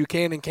where you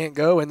can and can't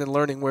go, and then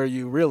learning where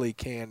you really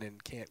can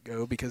and can't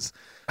go because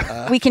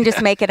we can just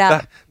make it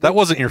up. That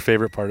wasn't your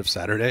favorite part of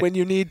Saturday. When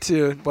you need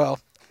to,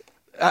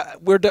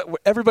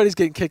 everybody's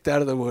getting kicked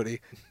out of the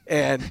Woody,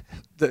 and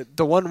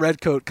the one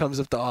redcoat comes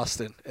up to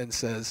Austin and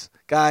says,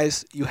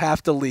 "Guys, you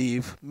have to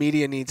leave.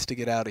 Media needs to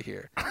get out of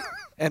here."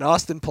 And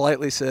Austin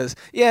politely says,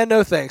 "Yeah,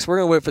 no thanks. We're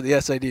going to wait for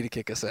the SID to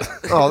kick us out."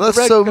 Oh,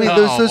 that's so mean.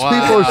 Those people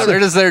are so. They're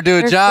just there to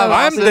do a job.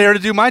 I'm there to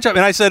do my job.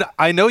 And I said,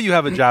 I know you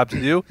have a job to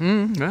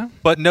do,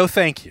 but no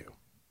thank you.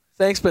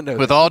 Thanks, but no.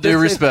 With all due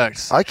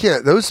respect. I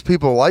can't. Those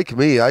people like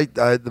me.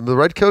 The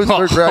Redcoats.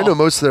 I know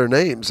most of their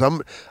names.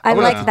 I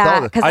like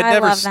that because I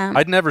love them.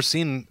 I'd never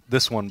seen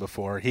this one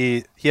before.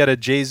 He had a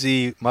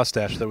Jay-Z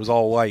mustache that was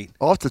all white.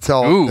 I'll have to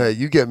tell him, hey,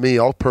 you get me.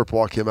 I'll perp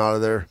walk him out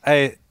of there.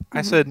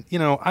 I said,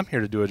 I'm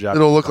here to do a job.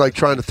 It'll look like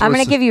trying to throw. I'm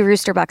going to give you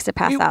Rooster Bucks to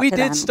pass out to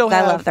them.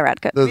 I love the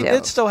Redcoats. We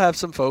did still have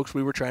some folks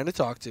we were trying to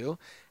talk to,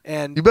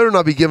 and you better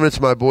not be giving it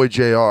to my boy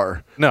JR.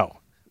 No.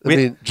 I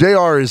mean,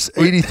 JR is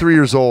 83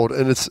 years old,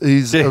 and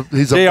he's a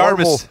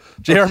marvel.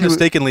 JR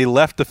mistakenly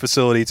left the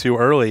facility too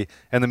early,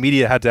 and the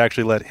media had to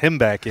actually let him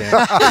back in. So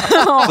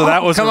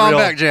that was Come on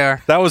back,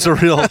 JR. That was a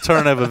real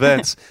turn of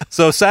events.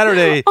 So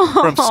Saturday,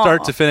 from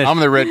start to finish,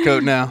 I'm the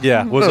Redcoat now.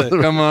 Yeah,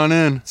 Come on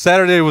in.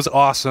 Saturday was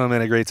awesome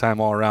and a great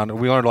time all around.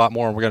 We learned a lot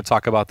more, and we're going to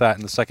talk about that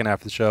in the second half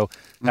of the show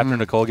after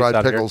Nicole gets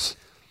out pickles. Here.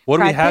 What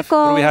do we have?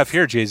 What do we have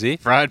here, Jay-Z?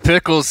 Fried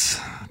pickles.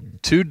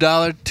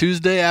 $2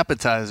 Tuesday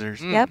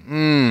appetizers. Yep.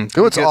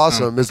 What's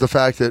awesome is the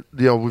fact that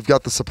we've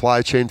got the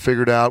supply chain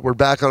figured out. We're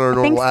back on our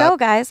normal I think so,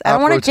 guys. I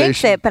don't want to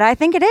jinx it, but I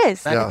think it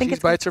is. I think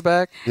its bites are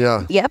back.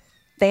 Yeah. Yep,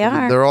 they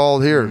are. They're all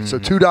here. So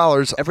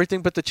 $2.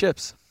 Everything but the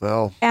chips.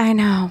 Well, I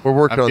know. We're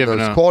working on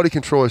those quality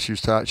control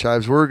issues,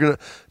 Chives. We're gonna.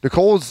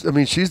 Nicole's. I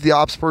mean, she's the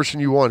ops person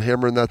you want,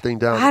 hammering that thing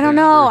down. I don't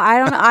know.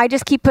 I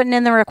just keep putting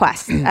in the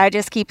requests. I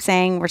just keep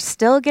saying we're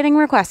still getting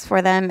requests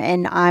for them,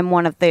 and I'm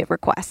one of the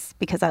requests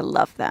because I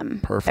love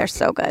them. Perfect. They're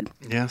so good.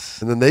 Yes.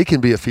 And then they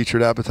can be a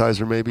featured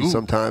appetizer maybe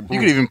sometime.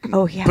 You could even put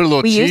a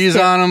little We cheese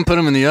on them, put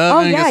them in the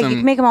oven. Oh yeah, you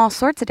can make them all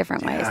sorts of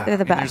different ways. They're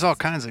the best. There's all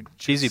kinds of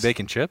cheesy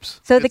bacon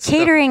chips. So the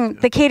catering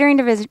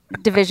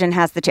division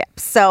has the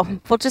chips.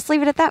 So we'll just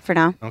leave it at that for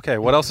now. Okay.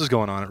 What else is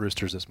going on at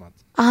Roosters this month?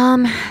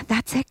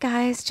 That's it,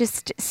 guys.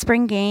 Just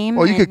spring game.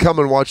 Well, you could come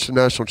and watch the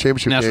national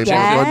championship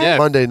game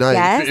Monday night.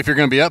 Yes. If you're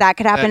going to be up, that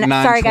could happen.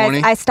 At Sorry, 9:20.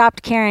 guys. I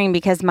stopped caring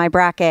because my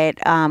bracket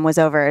was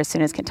over as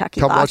soon as Kentucky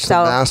Come lost. watch the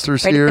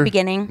Masters right here. at the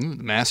beginning.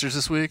 The Masters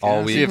this week.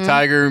 All week. See if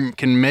Tiger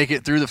can make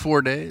it through the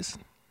 4 days.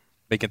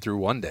 Make it through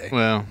one day.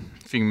 Well,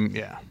 if he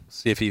can,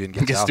 See if he even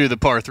gets out. through the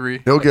par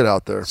 3. He'll get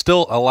out there.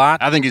 Still a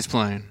lot. I think he's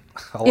playing.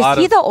 Is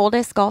he the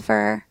oldest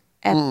golfer?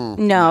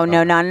 No,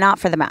 not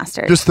for the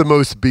Masters. Just the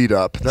most beat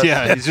up.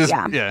 He's just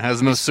has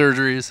the most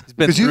surgeries. He's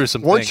been through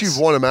some once things.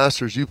 you've won a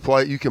Masters, you can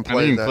play you in can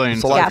that. play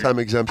It's a lifetime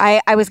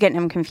exemption. I was getting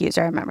him confused.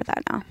 I remember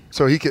that now.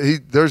 So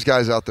there's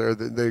guys out there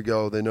that they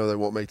know they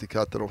won't make the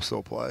cut that'll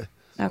still play.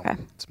 Okay.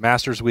 It's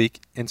Masters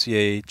week,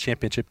 NCAA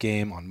championship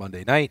game on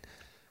Monday night.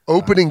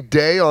 Opening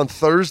day on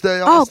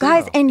Thursday. Oh, Austin?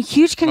 guys, and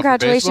huge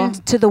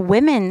congratulations to the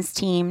women's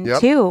team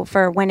too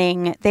for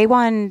winning. They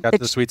won Got to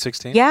the Sweet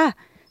 16.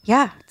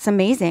 Yeah, it's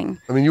amazing.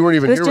 I mean, you weren't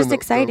even It was here just when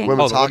exciting. the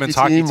women's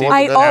hockey team.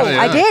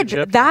 I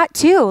did that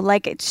too.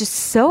 Like it's just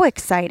so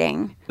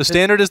exciting. The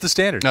standard is the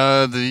standard.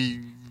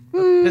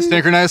 The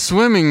synchronized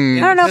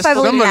swimming. I don't know if I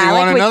believe Somebody that.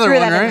 won Like, we another threw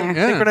one, that in right?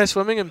 there. Synchronized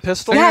swimming and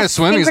pistol. Synchronized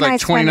swimming is like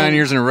synchronized 29 swimming.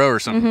 years in a row or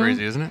something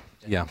crazy, isn't it?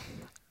 Yeah.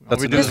 All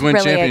we do That's is win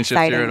really championships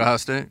exciting. here at Ohio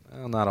State.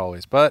 Well, not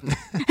always, but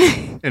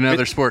In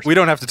other sports. we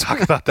don't have to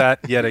talk about that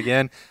yet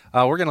again.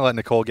 We're going to let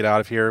Nicole get out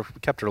of here. We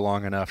kept her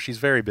long enough. She's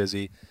very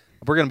busy.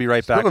 We're going to be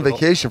right back. Been on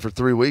vacation for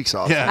 3 weeks.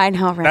 Austin. Yeah. I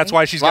know, right? That's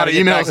why she's A lot got of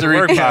to get back emails to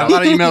work. a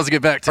lot of emails to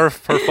get back to. Her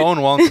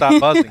phone won't stop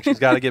buzzing. She's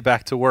got to get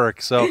back to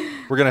work. So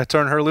we're going to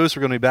turn her loose.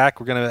 We're going to be back.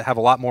 We're going to have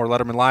a lot more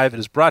Letterman Live. It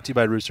is brought to you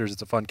by Roosters.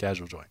 It's a fun,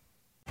 casual joint.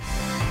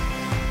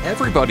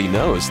 Everybody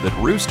knows that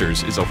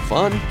Roosters is a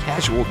fun,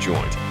 casual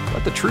joint.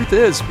 But the truth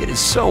is, it is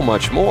so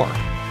much more.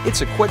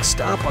 It's a quick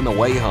stop on the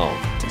way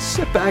home to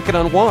sit back and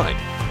unwind.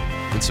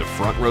 It's a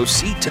front row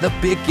seat to the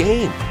big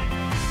game.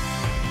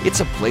 It's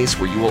a place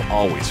where you will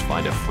always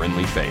find a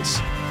friendly face.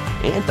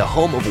 And the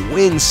home of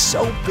wings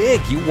so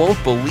big you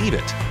won't believe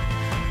it.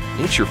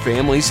 It's your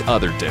family's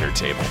other dinner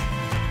table.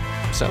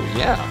 So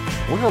yeah,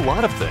 we're a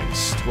lot of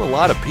things to a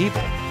lot of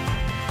people.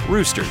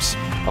 Roosters,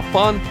 a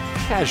fun,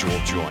 casual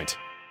joint.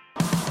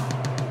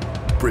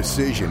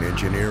 Precision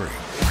engineering.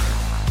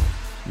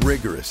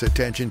 Rigorous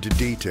attention to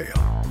detail.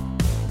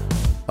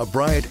 A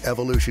Bryant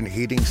Evolution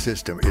heating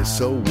system is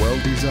so well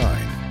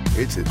designed,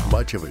 it's as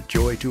much of a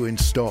joy to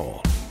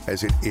install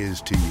as it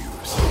is to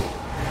use.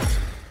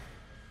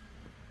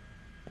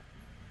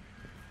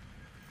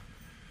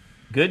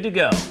 Good to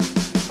go.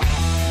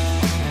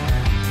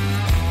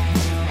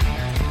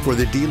 For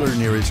the dealer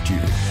nearest you,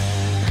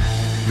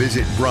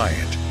 visit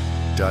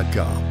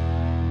Bryant.com.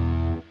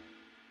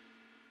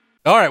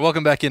 All right,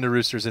 welcome back into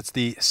Roosters. It's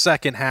the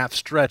second half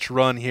stretch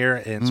run here,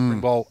 and spring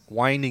ball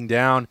winding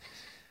down.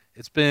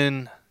 It's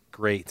been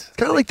great.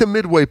 Kind of like the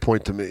midway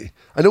point to me.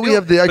 I know we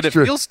have the extra.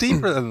 But it feels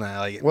deeper than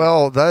that.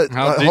 Well, that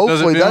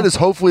hopefully that is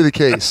hopefully the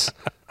case.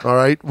 All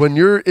right, when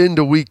you're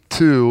into week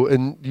 2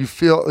 and you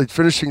feel like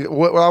finishing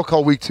what I'll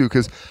call week 2,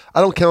 because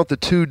I don't count the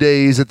 2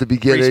 days at the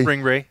beginning,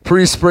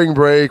 pre-spring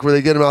break where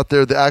they get them out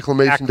there, the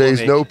acclimation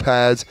days, no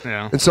pads,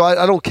 and so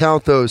I don't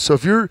count those. So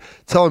if you're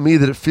telling me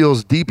that it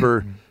feels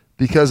deeper,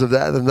 because of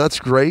that, then that's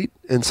great.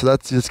 And so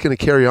it's going to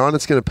carry on.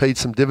 It's going to pay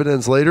some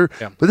dividends later.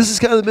 Yeah. But this is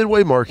kind of the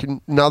midway mark.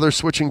 And now they're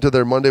switching to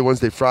their Monday,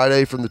 Wednesday,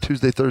 Friday from the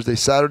Tuesday, Thursday,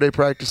 Saturday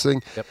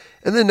practicing. Yep.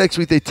 And then next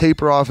week they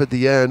taper off at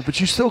the end. But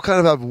you still kind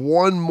of have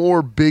one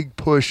more big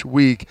push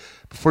week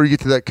before you get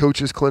to that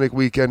coaches clinic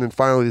weekend and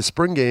finally the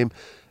spring game.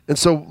 And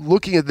so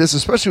looking at this,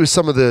 especially with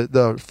some of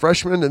the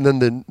freshmen and then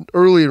the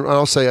early,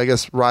 I'll say, I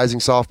guess, rising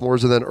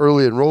sophomores and then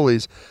early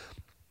enrollees,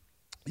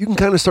 you can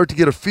kind of start to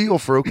get a feel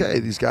for, okay,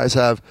 these guys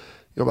have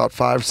about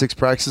 5 or 6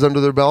 practices under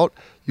their belt.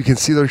 You can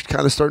see they're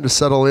kind of starting to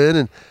settle in.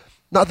 And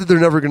not that they're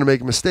never going to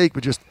make a mistake,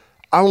 but just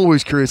I'm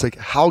always curious, like,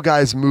 how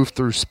guys move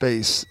through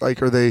space.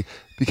 Like, are they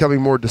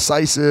becoming more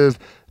decisive?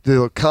 Do they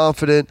look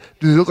confident?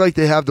 Do they look like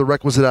they have the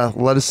requisite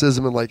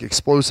athleticism and, like,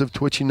 explosive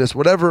twitchiness,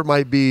 whatever it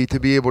might be, to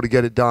be able to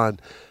get it done?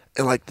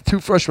 And, like, the 2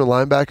 freshman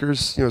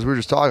linebackers, as we were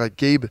just talking, like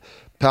Gabe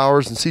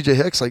Powers and C.J.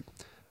 Hicks, like,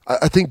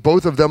 I think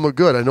both of them look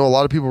good. I know a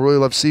lot of people really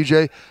love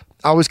C.J.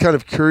 I was kind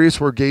of curious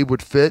where Gabe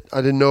would fit.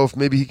 I didn't know if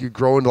maybe he could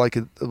grow into like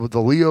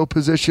the Leo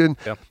position,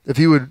 if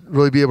he would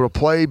really be able to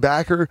play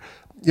backer,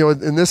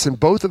 in this. And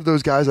both of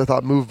those guys I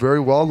thought moved very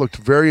well, looked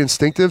very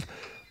instinctive.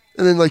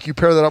 And then like you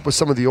pair that up with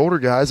some of the older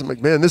guys, I'm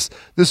like, man,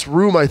 this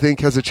room I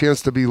think has a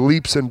chance to be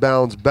leaps and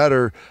bounds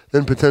better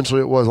than potentially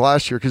it was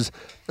last year. Because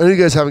I know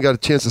you guys haven't got a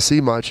chance to see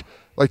much.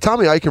 Like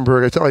Tommy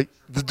Eichenberg, I tell you,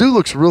 the dude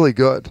looks really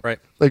good. Right.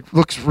 Like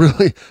looks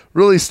really,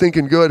 really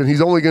stinking good, and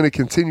he's only going to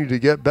continue to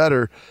get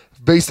better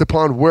based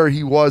upon where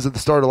he was at the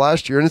start of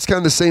last year. And it's kind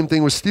of the same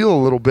thing with Steele a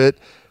little bit.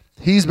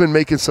 He's been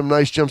making some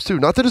nice jumps too.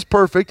 Not that it's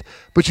perfect,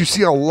 but you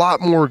see a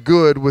lot more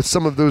good with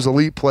some of those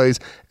elite plays,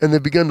 and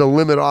they've begun to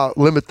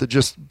limit the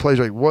just plays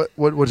like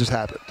what just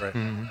happened. Right.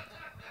 Mm-hmm.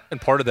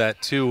 And part of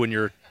that too, when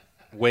you're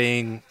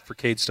weighing for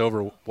Cade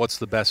Stover, what's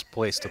the best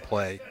place to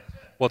play?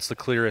 What's the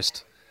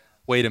clearest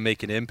way to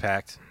make an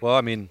impact? Well,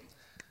 I mean,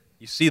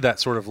 you see that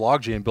sort of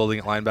logjam building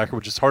at linebacker,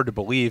 which is hard to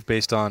believe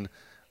based on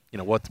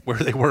where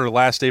they were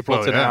last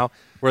April to now,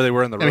 where they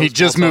were in the Rose Bowl. He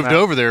just moved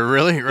over there,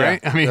 really, right?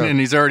 Yeah. I mean, and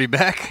he's already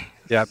back.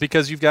 Yeah,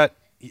 because you've got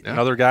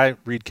another guy,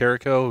 Reed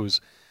Carrico,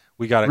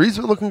 Reed's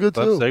been looking good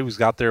too. He was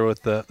got there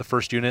with the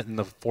first unit in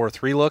the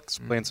 4-3 looks,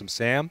 playing some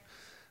Sam.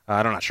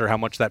 I'm not sure how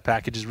much that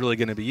package is really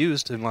going to be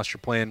used unless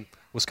you're playing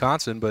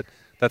Wisconsin, but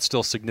that's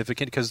still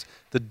significant because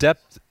the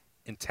depth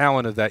and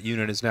talent of that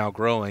unit is now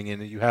growing,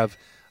 and you have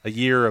a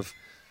year of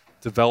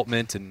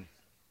development and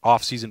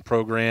off-season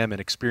program and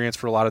experience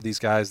for a lot of these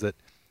guys that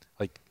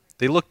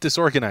they looked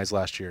disorganized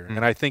last year.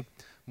 And I think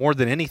more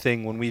than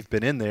anything when we've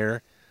been in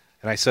there,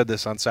 and I said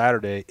this on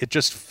Saturday, it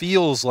just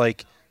feels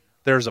like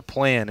there's a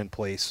plan in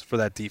place for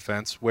that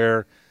defense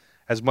where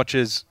as much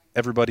as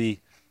everybody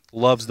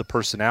loves the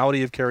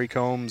personality of Kerry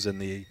Combs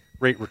and the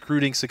great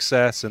recruiting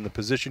success and the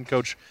position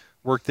coach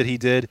work that he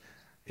did,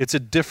 it's a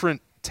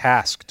different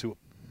task to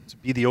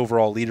be the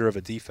overall leader of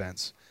a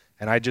defense.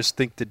 And I just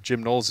think that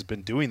Jim Knowles has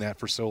been doing that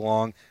for so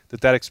long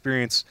that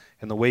experience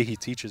and the way he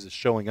teaches is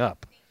showing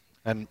up.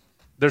 And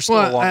there's still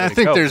a long way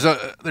to go. I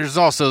think there's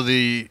also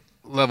the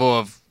level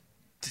of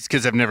these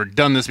kids have never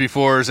done this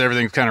before, so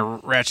everything's kind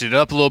of ratcheted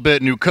up a little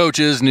bit. New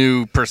coaches,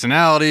 new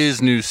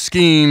personalities, new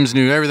schemes,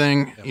 new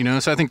everything.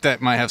 So I think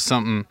that might have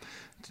something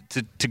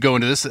to go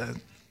into this.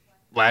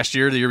 Last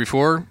year, the year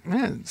before,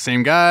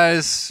 same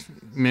guys,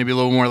 maybe a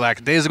little more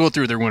lackadaisical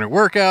through their winter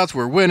workouts.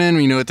 We're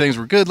winning. Things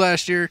were good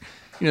last year.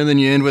 Then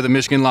you end with a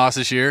Michigan loss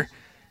this year.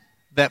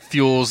 That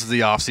fuels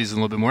the offseason a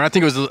little bit more. I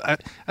think if you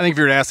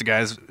were to ask the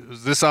guys,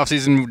 was this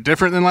offseason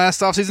different than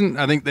last offseason?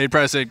 I think they'd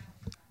probably say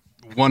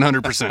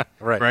 100%.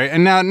 Right.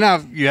 And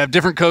now you have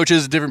different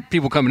coaches, different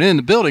people coming in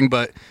the building,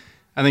 but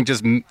I think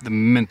just the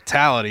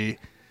mentality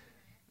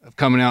of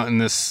coming out in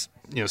this,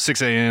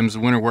 6 a.m.s,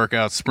 winter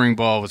workouts, spring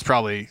ball was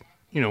probably,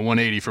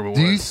 180 from what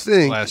it was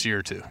last year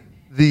or two.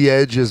 The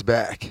edge is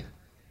back?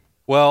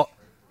 Well,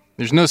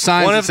 there's no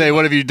signs that say,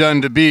 what have you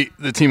done to beat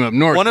the team up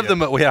north? One of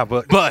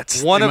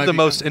the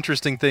most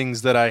interesting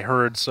things that I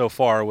heard so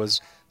far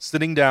was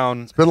sitting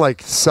down. It's been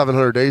like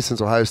 700 days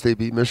since Ohio State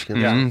beat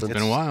Michigan. Yeah, it's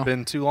been a while. It's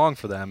been too long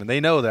for them, and they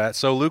know that.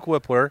 So Luke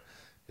Whippler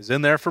is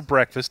in there for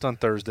breakfast on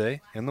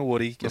Thursday in the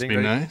Woody, getting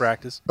ready to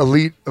practice.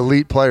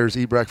 Elite players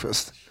eat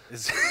breakfast.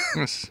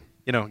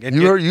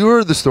 You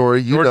heard the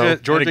story. Georgia had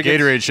a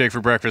Gatorade shake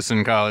for breakfast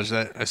in college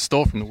that I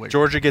stole from the Wake.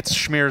 Georgia gets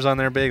schmears on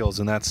their bagels,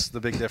 and that's the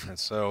big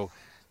difference. So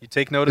you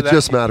take note of that. It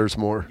just matters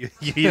more. You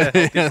eat a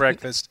healthy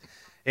breakfast.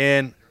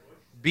 And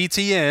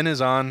BTN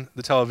is on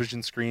the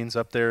television screens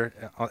up there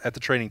at the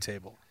training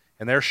table,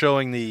 and they're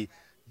showing the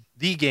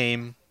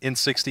game in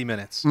 60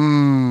 minutes.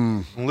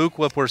 And Luke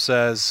Whippler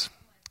says,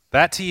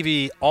 that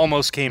TV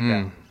almost came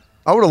down.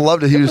 I would have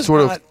loved it. He was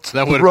sort of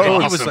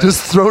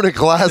just thrown a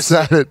glass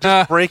at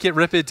it. Break it,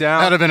 rip it down.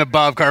 That would have been a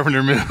Bob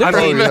Carpenter move. I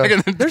mean, back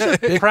in the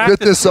day. Get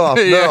this off.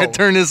 No.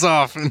 Turn this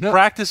off. No.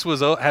 Practice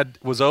was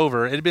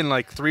over. It had been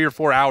like 3 or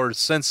 4 hours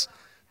since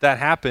that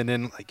happened,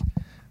 and like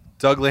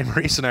Doug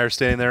Lamarice and I are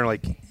standing there, and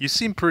like, you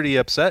seem pretty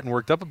upset and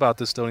worked up about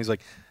this still. And he's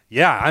like,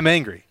 yeah, I'm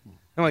angry.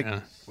 I'm like,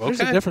 okay. There's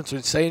a difference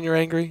between saying you're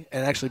angry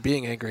and actually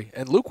being angry.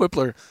 And Luke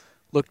Whippler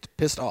looked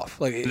pissed off.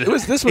 Like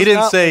this was. He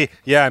didn't say,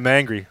 "Yeah, I'm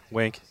angry."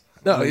 Wink.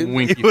 No,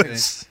 winky was,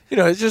 face.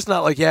 it's just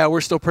not like, yeah, we're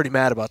still pretty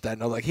mad about that.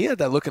 No, like he had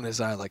that look in his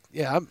eye, like,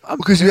 yeah, I'm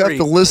because you have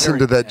to listen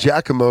to that mad.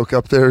 Jackamoke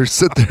up there,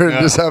 sit there and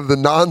just have the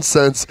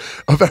nonsense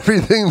of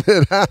everything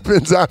that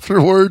happens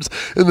afterwards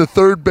in the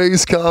third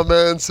base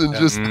comments and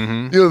just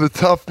the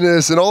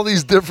toughness and all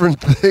these different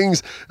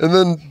things, and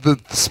then the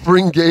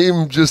spring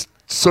game just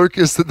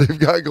circus that they've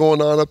got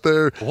going on up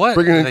there. What?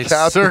 Bringing in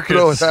caps to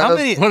throw at How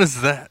many? What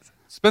is that?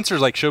 Spencer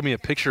showed me a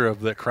picture of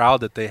the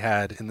crowd that they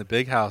had in the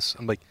big house.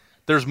 I'm like,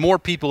 there's more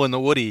people in the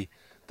Woody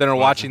than are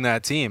watching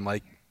that team.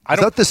 Like, Is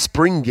that the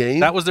spring game?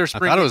 That was their I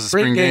spring. thought it was a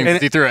spring game. And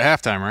They threw at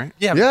halftime, right?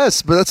 yeah,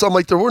 Yes, but I'm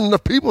like, there weren't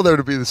enough people there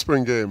to be the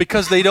spring game.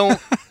 because they don't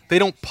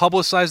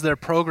publicize their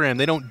program.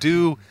 They don't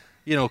do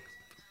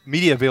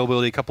media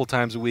availability a couple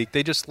times a week.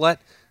 They just let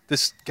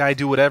this guy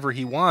do whatever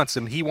he wants,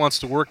 and he wants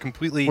to work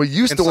completely. Well,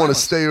 you used in to want to silence.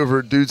 stay over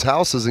at dudes'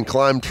 houses and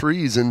climb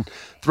trees and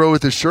throw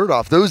with his shirt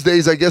off. Those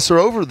days, I guess, are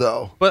over,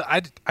 though. But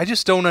I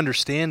just don't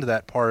understand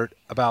that part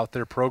about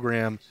their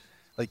program.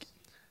 Like,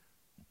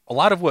 a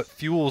lot of what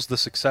fuels the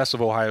success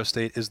of Ohio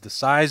State is the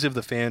size of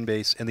the fan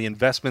base and the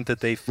investment that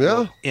they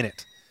feel in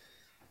it.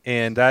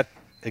 And that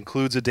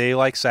includes a day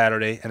like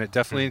Saturday, and it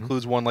definitely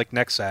includes one like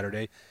next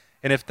Saturday.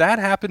 And if that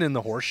happened in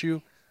the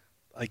Horseshoe,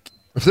 like,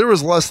 If there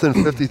was less than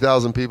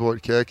 50,000 people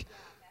at Kick,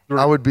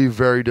 I would be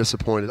very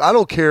disappointed. I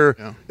don't care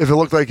if it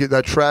looked like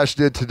that trash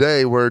did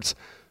today, where it's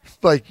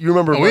like, you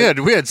remember. We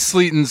had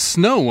sleet and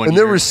snow one and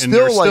year. there was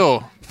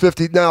still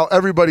 50. Now,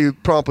 everybody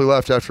promptly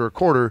left after a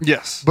quarter.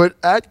 Yes. But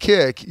at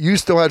Kick, you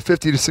still had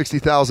 50 to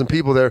 60,000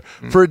 people there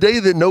for a day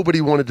that nobody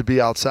wanted to be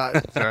outside.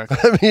 Exactly.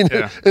 I mean,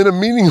 in a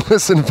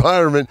meaningless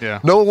environment,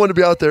 no one wanted to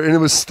be out there. And it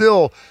was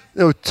still,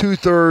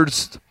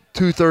 two-thirds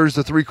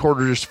to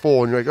three-quarters just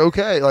full. And you're like,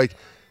 okay, like,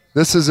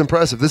 this is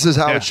impressive. This is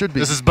how it should be.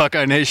 This is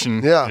Buckeye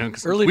Nation. Yeah.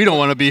 'Cause we don't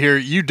want to be here.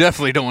 You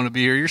definitely don't want to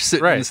be here. You're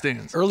sitting in the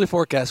stands. Early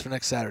forecast for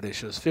next Saturday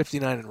shows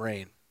 59 and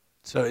rain.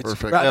 So it's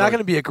Perfect. not going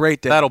to be a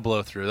great day. that'll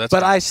blow through.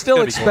 But I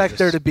still expect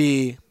there to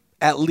be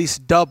at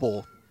least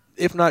double,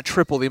 if not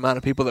triple, the amount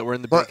of people that were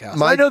in the big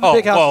house. I know the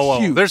big house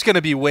is huge. There's going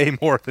to be way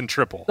more than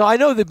triple. No, I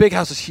know the big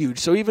house is huge.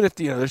 So even if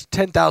there's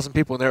 10,000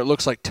 people in there, it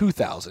looks like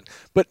 2,000.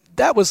 But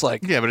that was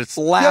like but it's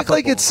laughable. I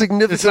think it's It's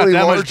significantly not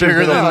that much larger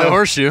bigger than the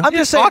Horseshoe. I'm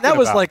just saying that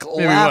was about? like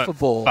Maybe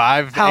laughable.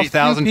 5,000 to how few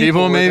 8,000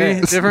 people were maybe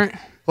there. different.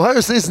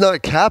 Ohio State's not a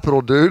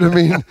capital, dude. I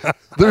mean,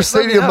 their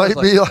stadium I was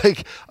might be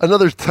like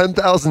another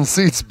 10,000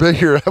 seats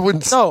bigger. I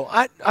wouldn't. No,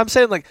 I'm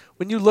saying like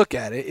when you look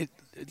at it,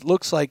 it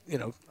looks like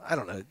I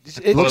don't know.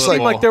 It Looks seemed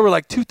like- like there were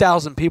like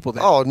 2,000 people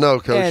there. Oh no,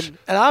 coach.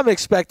 And I'm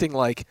expecting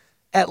like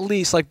at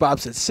least, like Bob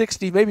said,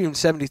 60, maybe even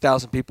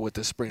 70,000 people with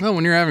this spring. Well,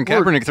 when you're having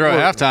Kaepernick throw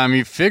at halftime,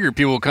 you figure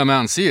people will come out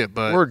and see it.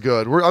 But We're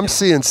good. I'm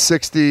seeing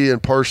 60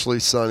 and partially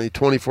sunny,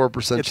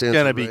 24% It's chance.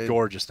 going to of be rain.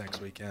 gorgeous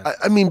next weekend.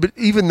 I mean, but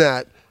even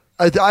that,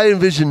 I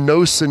envision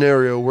no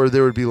scenario where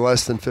there would be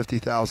less than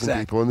 50,000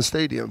 people in the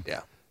stadium.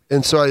 Yeah.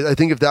 And so I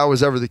think if that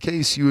was ever the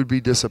case, you would be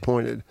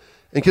disappointed.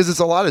 And because it's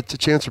a lot of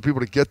chance for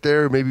people to get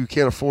there. Maybe you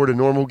can't afford a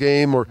normal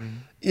game or,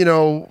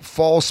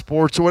 fall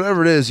sports or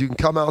whatever it is. You can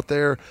come out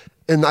there.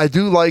 And I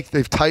do like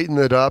they've tightened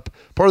it up.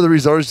 Part of the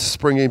reason ours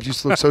spring games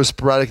used to look so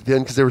sporadic at the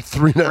end because they were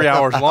 3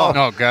 hours long.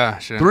 oh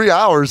gosh, yeah. 3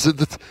 hours.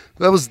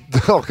 That was,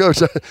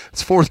 coach,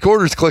 it's fourth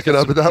quarter's clicking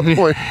up at that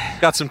point.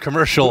 Got some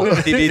commercial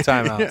TV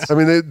timeouts. I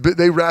mean,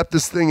 they wrap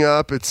this thing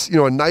up. It's,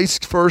 a nice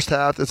first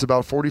half that's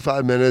about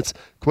 45 minutes,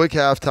 quick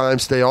halftime,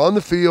 stay on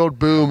the field,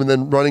 boom, and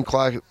then running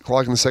clock in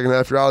the second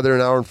half. You're out of there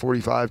an hour and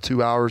 45,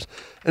 2 hours,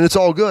 and it's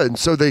all good. And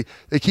so they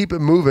keep it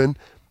moving.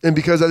 And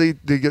because I think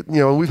they get,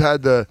 we've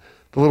had the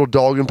little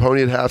dog and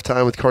pony at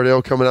halftime with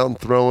Cardale coming out and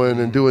throwing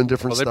and doing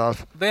different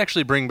stuff. They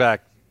actually bring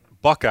back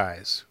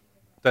Buckeyes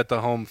that the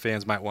home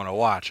fans might want to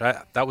watch.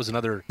 That was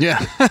another. Yeah.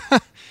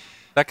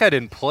 That guy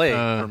didn't play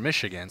for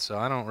Michigan, so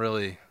I don't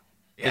really.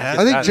 Yeah.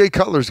 I think Jay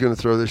Cutler's going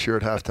to throw this year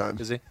at halftime.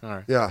 Is he? All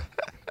right. Yeah.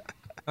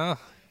 Oh.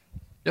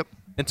 Yep.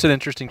 It's an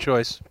interesting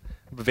choice.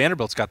 But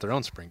Vanderbilt's got their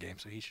own spring game,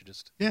 so he should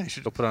just Yeah, you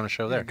should go put on a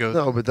show there. go.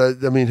 No, but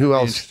who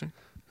else? Interesting.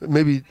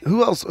 Maybe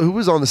who else? Who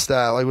was on the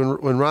staff? Like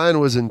when Ryan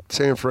was in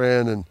San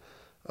Fran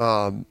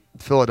and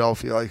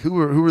Philadelphia, like who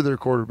were their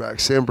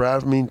quarterbacks? Sam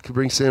Bradford. I mean, could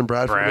bring Sam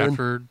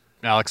Bradford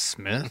Alex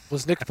Smith.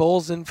 Was Nick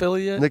Foles in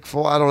Philly yet? in. Nick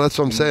Foles. I don't know. That's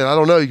what I'm saying. I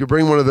don't know. You could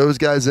bring one of those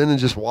guys in and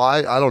just why?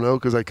 I don't know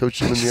because I coached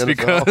him in the Just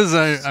NFL. because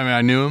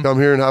I knew him. Come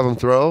here and have him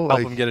throw. Help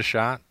Like, him get a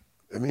shot.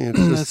 I mean, it's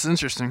just That's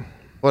interesting.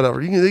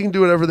 whatever. They can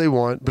do whatever they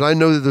want. But I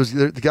know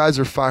that the guys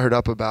are fired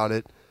up about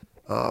it.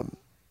 And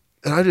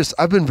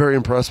I've been very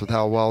impressed with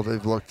how well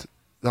they've looked,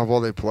 how well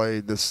they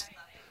played this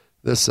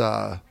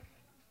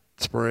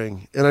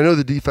spring. And I know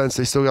the defense,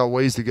 they still got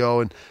ways to go.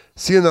 And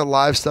seeing that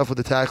live stuff with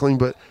the tackling,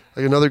 but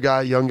like another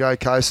guy, young guy,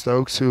 Kai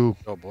Stokes, who,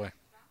 Oh boy.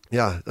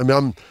 yeah, I mean,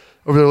 I'm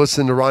over there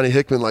listening to Ronnie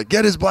Hickman, like,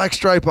 get his black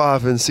stripe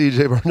off, and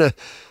CJ Barnett.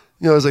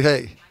 I was like,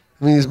 hey,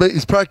 I mean,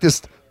 he's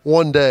practiced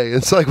one day.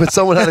 It's like when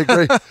someone had a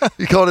great,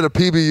 you called it a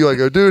PBU. I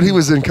go, dude, he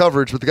was in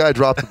coverage, but the guy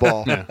dropped the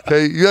ball.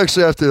 Okay, you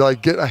actually have to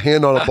like get a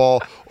hand on a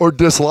ball or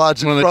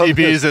dislodge it. One of the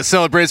DBs that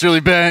celebrates really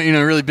bad,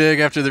 really big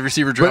after the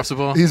receiver drops the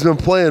ball. He's been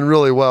playing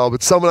really well,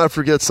 but someone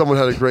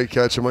had a great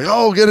catch. I'm like,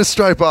 oh, get his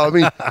stripe out. I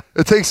mean,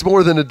 it takes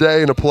more than a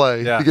day and a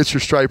play to get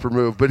your stripe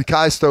removed. But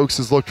Kai Stokes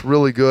has looked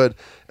really good,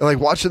 and like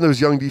watching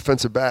those young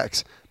defensive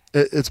backs,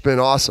 it's been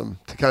awesome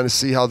to kind of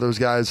see how those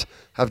guys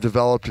have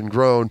developed and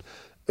grown.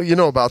 You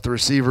know about the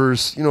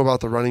receivers, you know about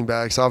the running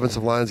backs.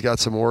 Offensive line's got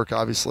some work,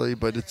 obviously,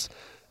 but it's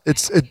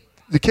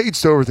the Cade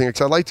Stover thing.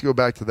 Because I'd like to go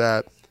back to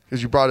that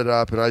because you brought it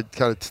up, and I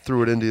kind of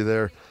threw it into you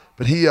there.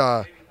 But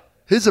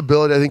his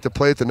ability, I think, to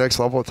play at the next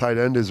level at tight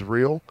end is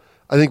real.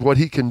 I think what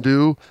he can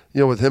do,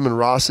 with him and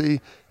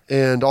Rossi,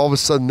 and all of a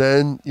sudden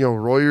then,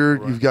 Royer,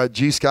 you've got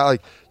G. Scott.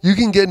 Like, you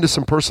can get into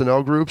some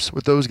personnel groups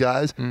with those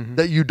guys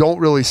that you don't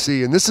really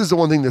see. And this is the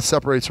one thing that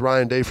separates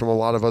Ryan Day from a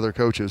lot of other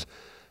coaches.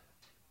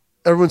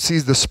 Everyone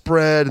sees the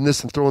spread and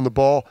this and throwing the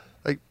ball.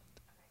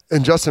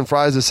 And Justin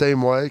Fry's the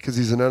same way because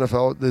he's an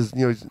NFL. He's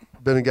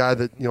been a guy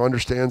that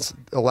understands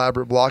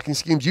elaborate blocking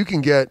schemes. You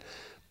can get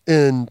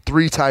in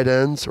 3 tight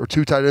ends or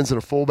 2 tight ends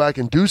and a fullback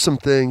and do some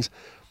things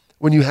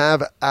when you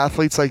have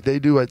athletes like they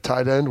do at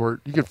tight end where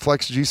you can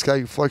flex G-Sky,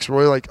 you can flex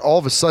Roy. Like all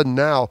of a sudden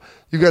now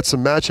you've got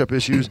some matchup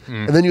issues.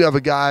 And then you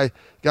have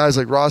guys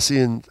like Rossi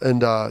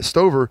and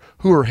Stover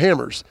who are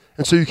hammers.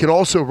 And so you can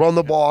also run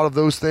the ball out of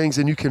those things,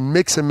 and you can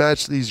mix and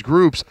match these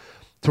groups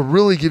to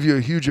really give you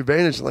a huge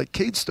advantage. Like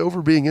Cade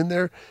Stover being in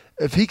there,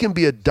 if he can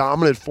be a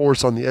dominant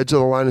force on the edge of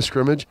the line of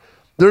scrimmage,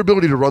 their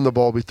ability to run the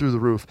ball will be through the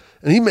roof.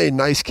 And he made a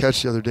nice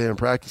catch the other day in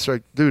practice.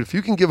 Like, dude, if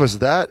you can give us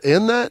that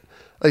and that,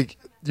 like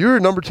you're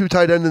a number 2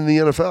 tight end in the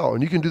NFL,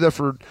 and you can do that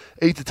for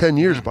 8 to 10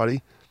 years,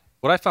 buddy.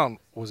 What I found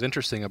was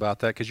interesting about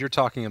that, because you're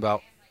talking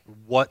about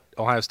what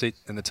Ohio State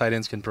and the tight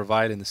ends can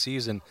provide in the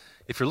season.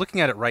 If you're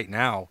looking at it right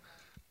now,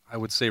 I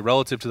would say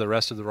relative to the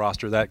rest of the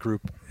roster, that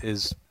group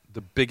is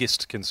the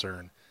biggest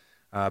concern.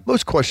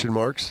 Most question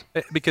marks.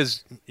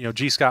 Because,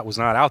 G. Scott was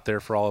not out there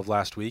for all of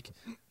last week.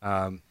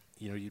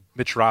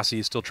 Mitch Rossi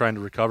is still trying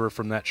to recover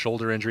from that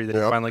shoulder injury that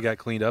he finally got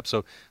cleaned up.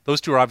 So those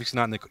two are obviously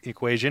not in the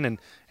equation,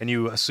 and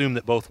you assume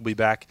that both will be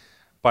back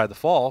by the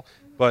fall.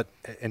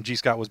 And G.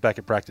 Scott was back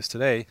at practice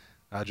today,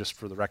 just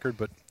for the record.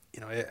 But,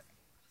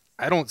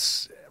 I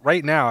don't –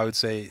 right now I would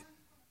say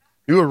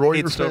 – You a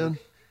Royer fan?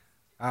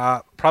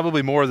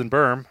 Probably more than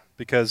Berm.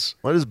 Because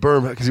why does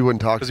Berm? Because he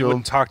wouldn't talk to him. Because he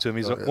wouldn't talk to him.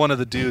 He's one of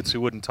the dudes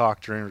who wouldn't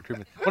talk during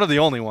recruitment. One of the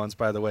only ones,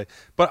 by the way.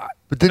 But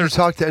did you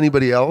talk to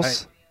anybody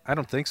else? I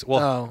don't think so.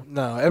 Well,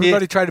 no.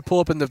 Everybody tried to pull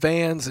up in the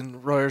vans,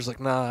 and Royer's like,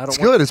 "Nah, I don't." It's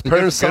good. His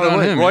parents said,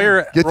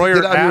 Royer get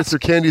out asked, here with your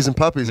candies and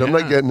puppies. I'm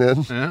not getting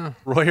in. Yeah.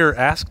 Royer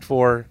asked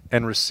for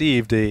and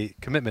received a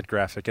commitment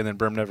graphic, and then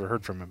Berm never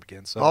heard from him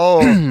again. So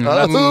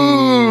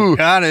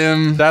got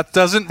him. That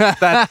doesn't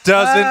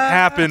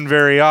happen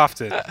very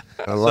often.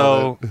 I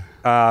love it.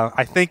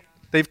 I think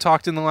they've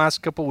talked in the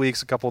last couple of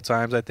weeks a couple of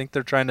times. I think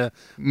they're trying to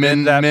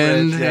mend that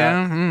bridge.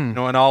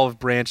 An olive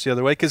branch the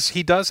other way, because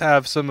he does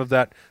have some of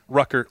that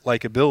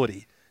Ruckert-like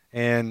ability.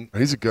 And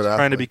he's a good athlete.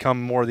 Trying to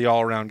become more the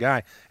all-around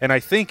guy. And I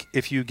think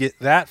if you get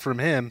that from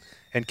him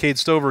and Cade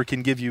Stover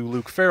can give you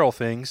Luke Farrell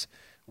things,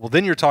 well,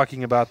 then you're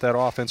talking about that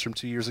offense from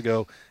 2 years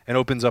ago and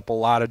opens up a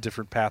lot of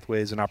different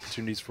pathways and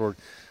opportunities for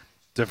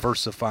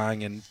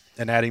diversifying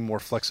and adding more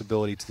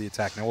flexibility to the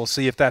attack. Now, we'll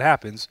see if that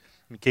happens.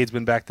 I mean, Cade's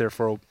been back there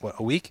for,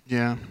 a week?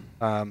 Yeah.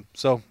 Well,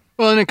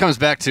 and it comes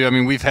back to,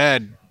 we've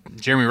had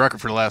Jeremy Ruckert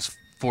for the last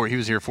 4 – he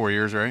was here 4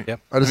 years, right? Yep.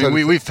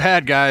 We've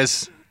had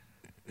guys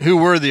who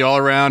were the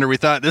all-around, or we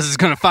thought this is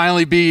going to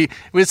finally be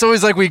 – it's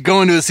always like we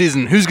go into the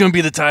season, who's going to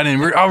be the tight end?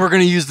 We're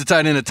going to use the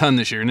tight end a ton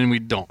this year, and then we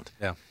don't.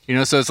 Yeah.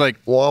 So it's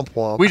like womp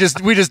womp.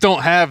 We just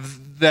don't have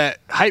that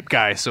hype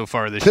guy so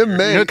far this year. Tim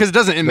May. Because it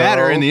doesn't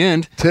matter in the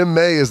end. Tim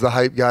May is the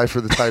hype guy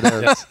for the tight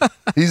ends.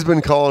 He's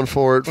been calling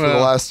for it for the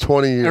last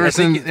 20 years. Ever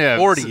since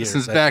 40 years.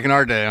 Since back in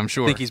our day, I'm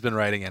sure. I think he's been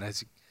writing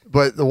it.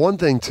 But the one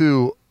thing,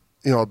 too,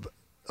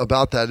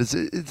 about that is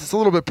it's a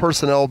little bit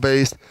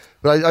personnel-based.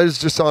 But I was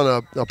just on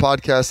a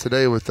podcast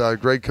today with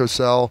Greg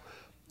Cosell,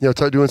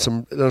 doing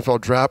some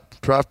NFL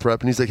draft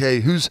prep, and he's like, hey,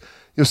 who's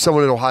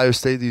someone at Ohio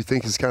State that you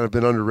think has kind of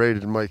been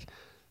underrated? And I'm like,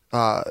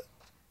 oh,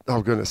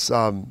 goodness.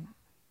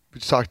 We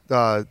just talked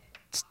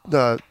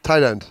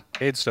tight end.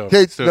 Cade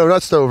Stover. No,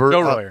 not Stover.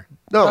 No Royer.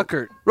 No.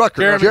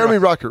 Ruckert. Jeremy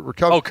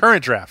Ruckert.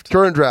 Current draft.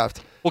 Current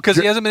draft. Well, because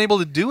he hasn't been able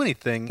to do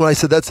anything. Well, I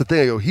said that's the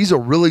thing. I go, he's a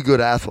really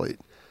good athlete.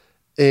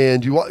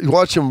 And you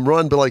watch him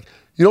run, but, like,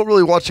 you don't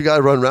really watch a guy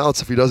run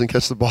routes if he doesn't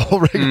catch the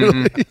ball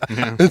regularly.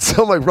 And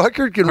so I'm like,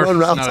 Ruckert can run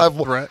routes.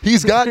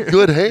 He's got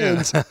good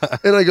hands.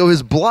 And I go,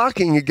 his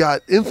blocking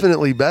got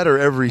infinitely better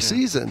every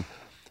season.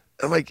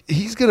 I'm like,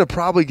 he's going to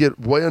probably get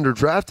way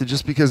underdrafted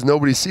just because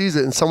nobody sees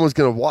it and someone's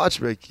going to watch.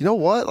 Like, you know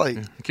what? Like,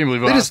 I can't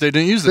believe they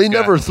didn't use this They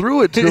guy. never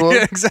threw it to him.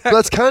 Yeah, exactly. But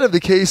that's kind of the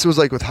case. It was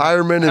like with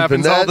Hireman and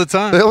Happens Vanette. all the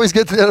time. They always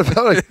get to the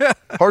NFL. Like,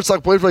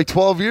 Hartsock played for like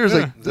 12 years.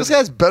 Like, this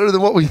guy's better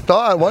than what we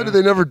thought. Why did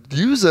they never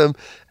use him?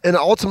 And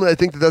ultimately, I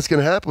think that's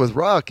going to happen with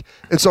Ruck.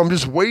 And so I'm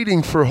just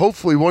waiting for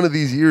hopefully one of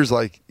these years,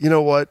 like, you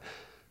know what?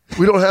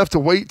 We don't have to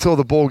wait till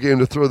the bowl game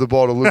to throw the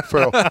ball to Luke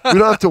Farrell. We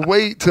don't have to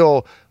wait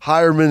till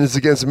Hireman is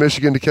against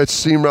Michigan to catch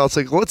seam routes.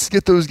 Like, let's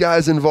get those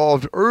guys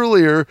involved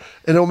earlier,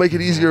 and it'll make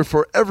it easier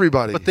for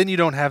everybody. But then you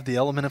don't have the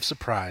element of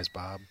surprise,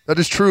 Bob. That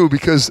is true,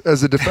 because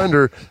as a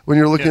defender, when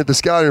you're looking at the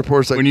scouting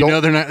reports, like, when you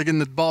know they're not getting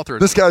the ball through.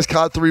 This guy's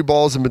caught 3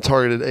 balls and been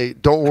targeted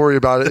 8. Don't worry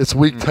about it. It's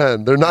week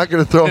 10. They're not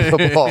going to throw him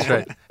the ball. That's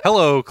right.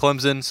 Hello,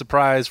 Clemson.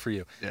 Surprise for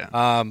you.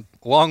 Yeah.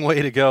 Long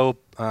way to go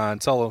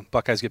until the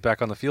Buckeyes get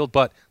back on the field,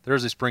 but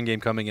there's a spring game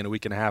coming in a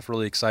week and a half.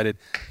 Really excited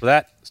for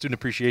that. Student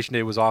Appreciation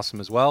Day was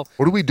awesome as well.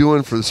 What are we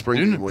doing for the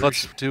spring game? We'll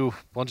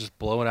just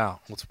blow it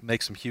out. Let's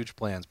make some huge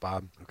plans,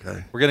 Bob.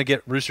 Okay. We're going to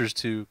get Roosters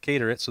to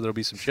cater it, so there'll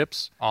be some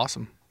chips.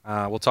 Awesome.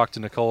 We'll talk to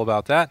Nicole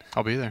about that.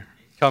 I'll be there.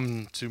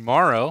 Come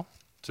tomorrow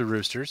to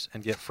Roosters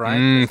and get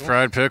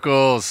fried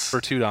pickles for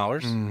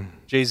 $2.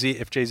 Jay-Z,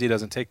 if Jay-Z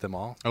doesn't take them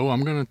all. Oh,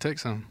 I'm going to take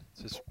some.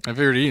 I've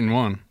already eaten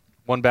one.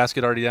 One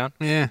basket already down?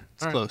 Yeah,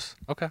 it's all close.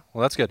 Right. Okay,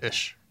 well, that's good.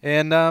 Ish.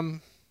 And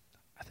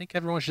I think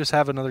everyone should just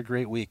have another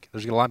great week.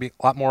 There's going to be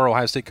a lot more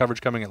Ohio State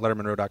coverage coming at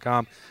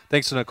LettermanRow.com.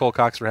 Thanks to Nicole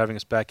Cox for having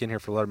us back in here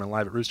for Letterman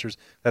Live at Roosters.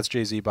 That's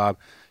Jay-Z, Bob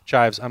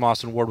Chives. I'm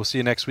Austin Ward. We'll see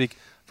you next week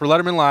for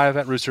Letterman Live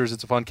at Roosters.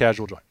 It's a fun,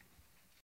 casual joint.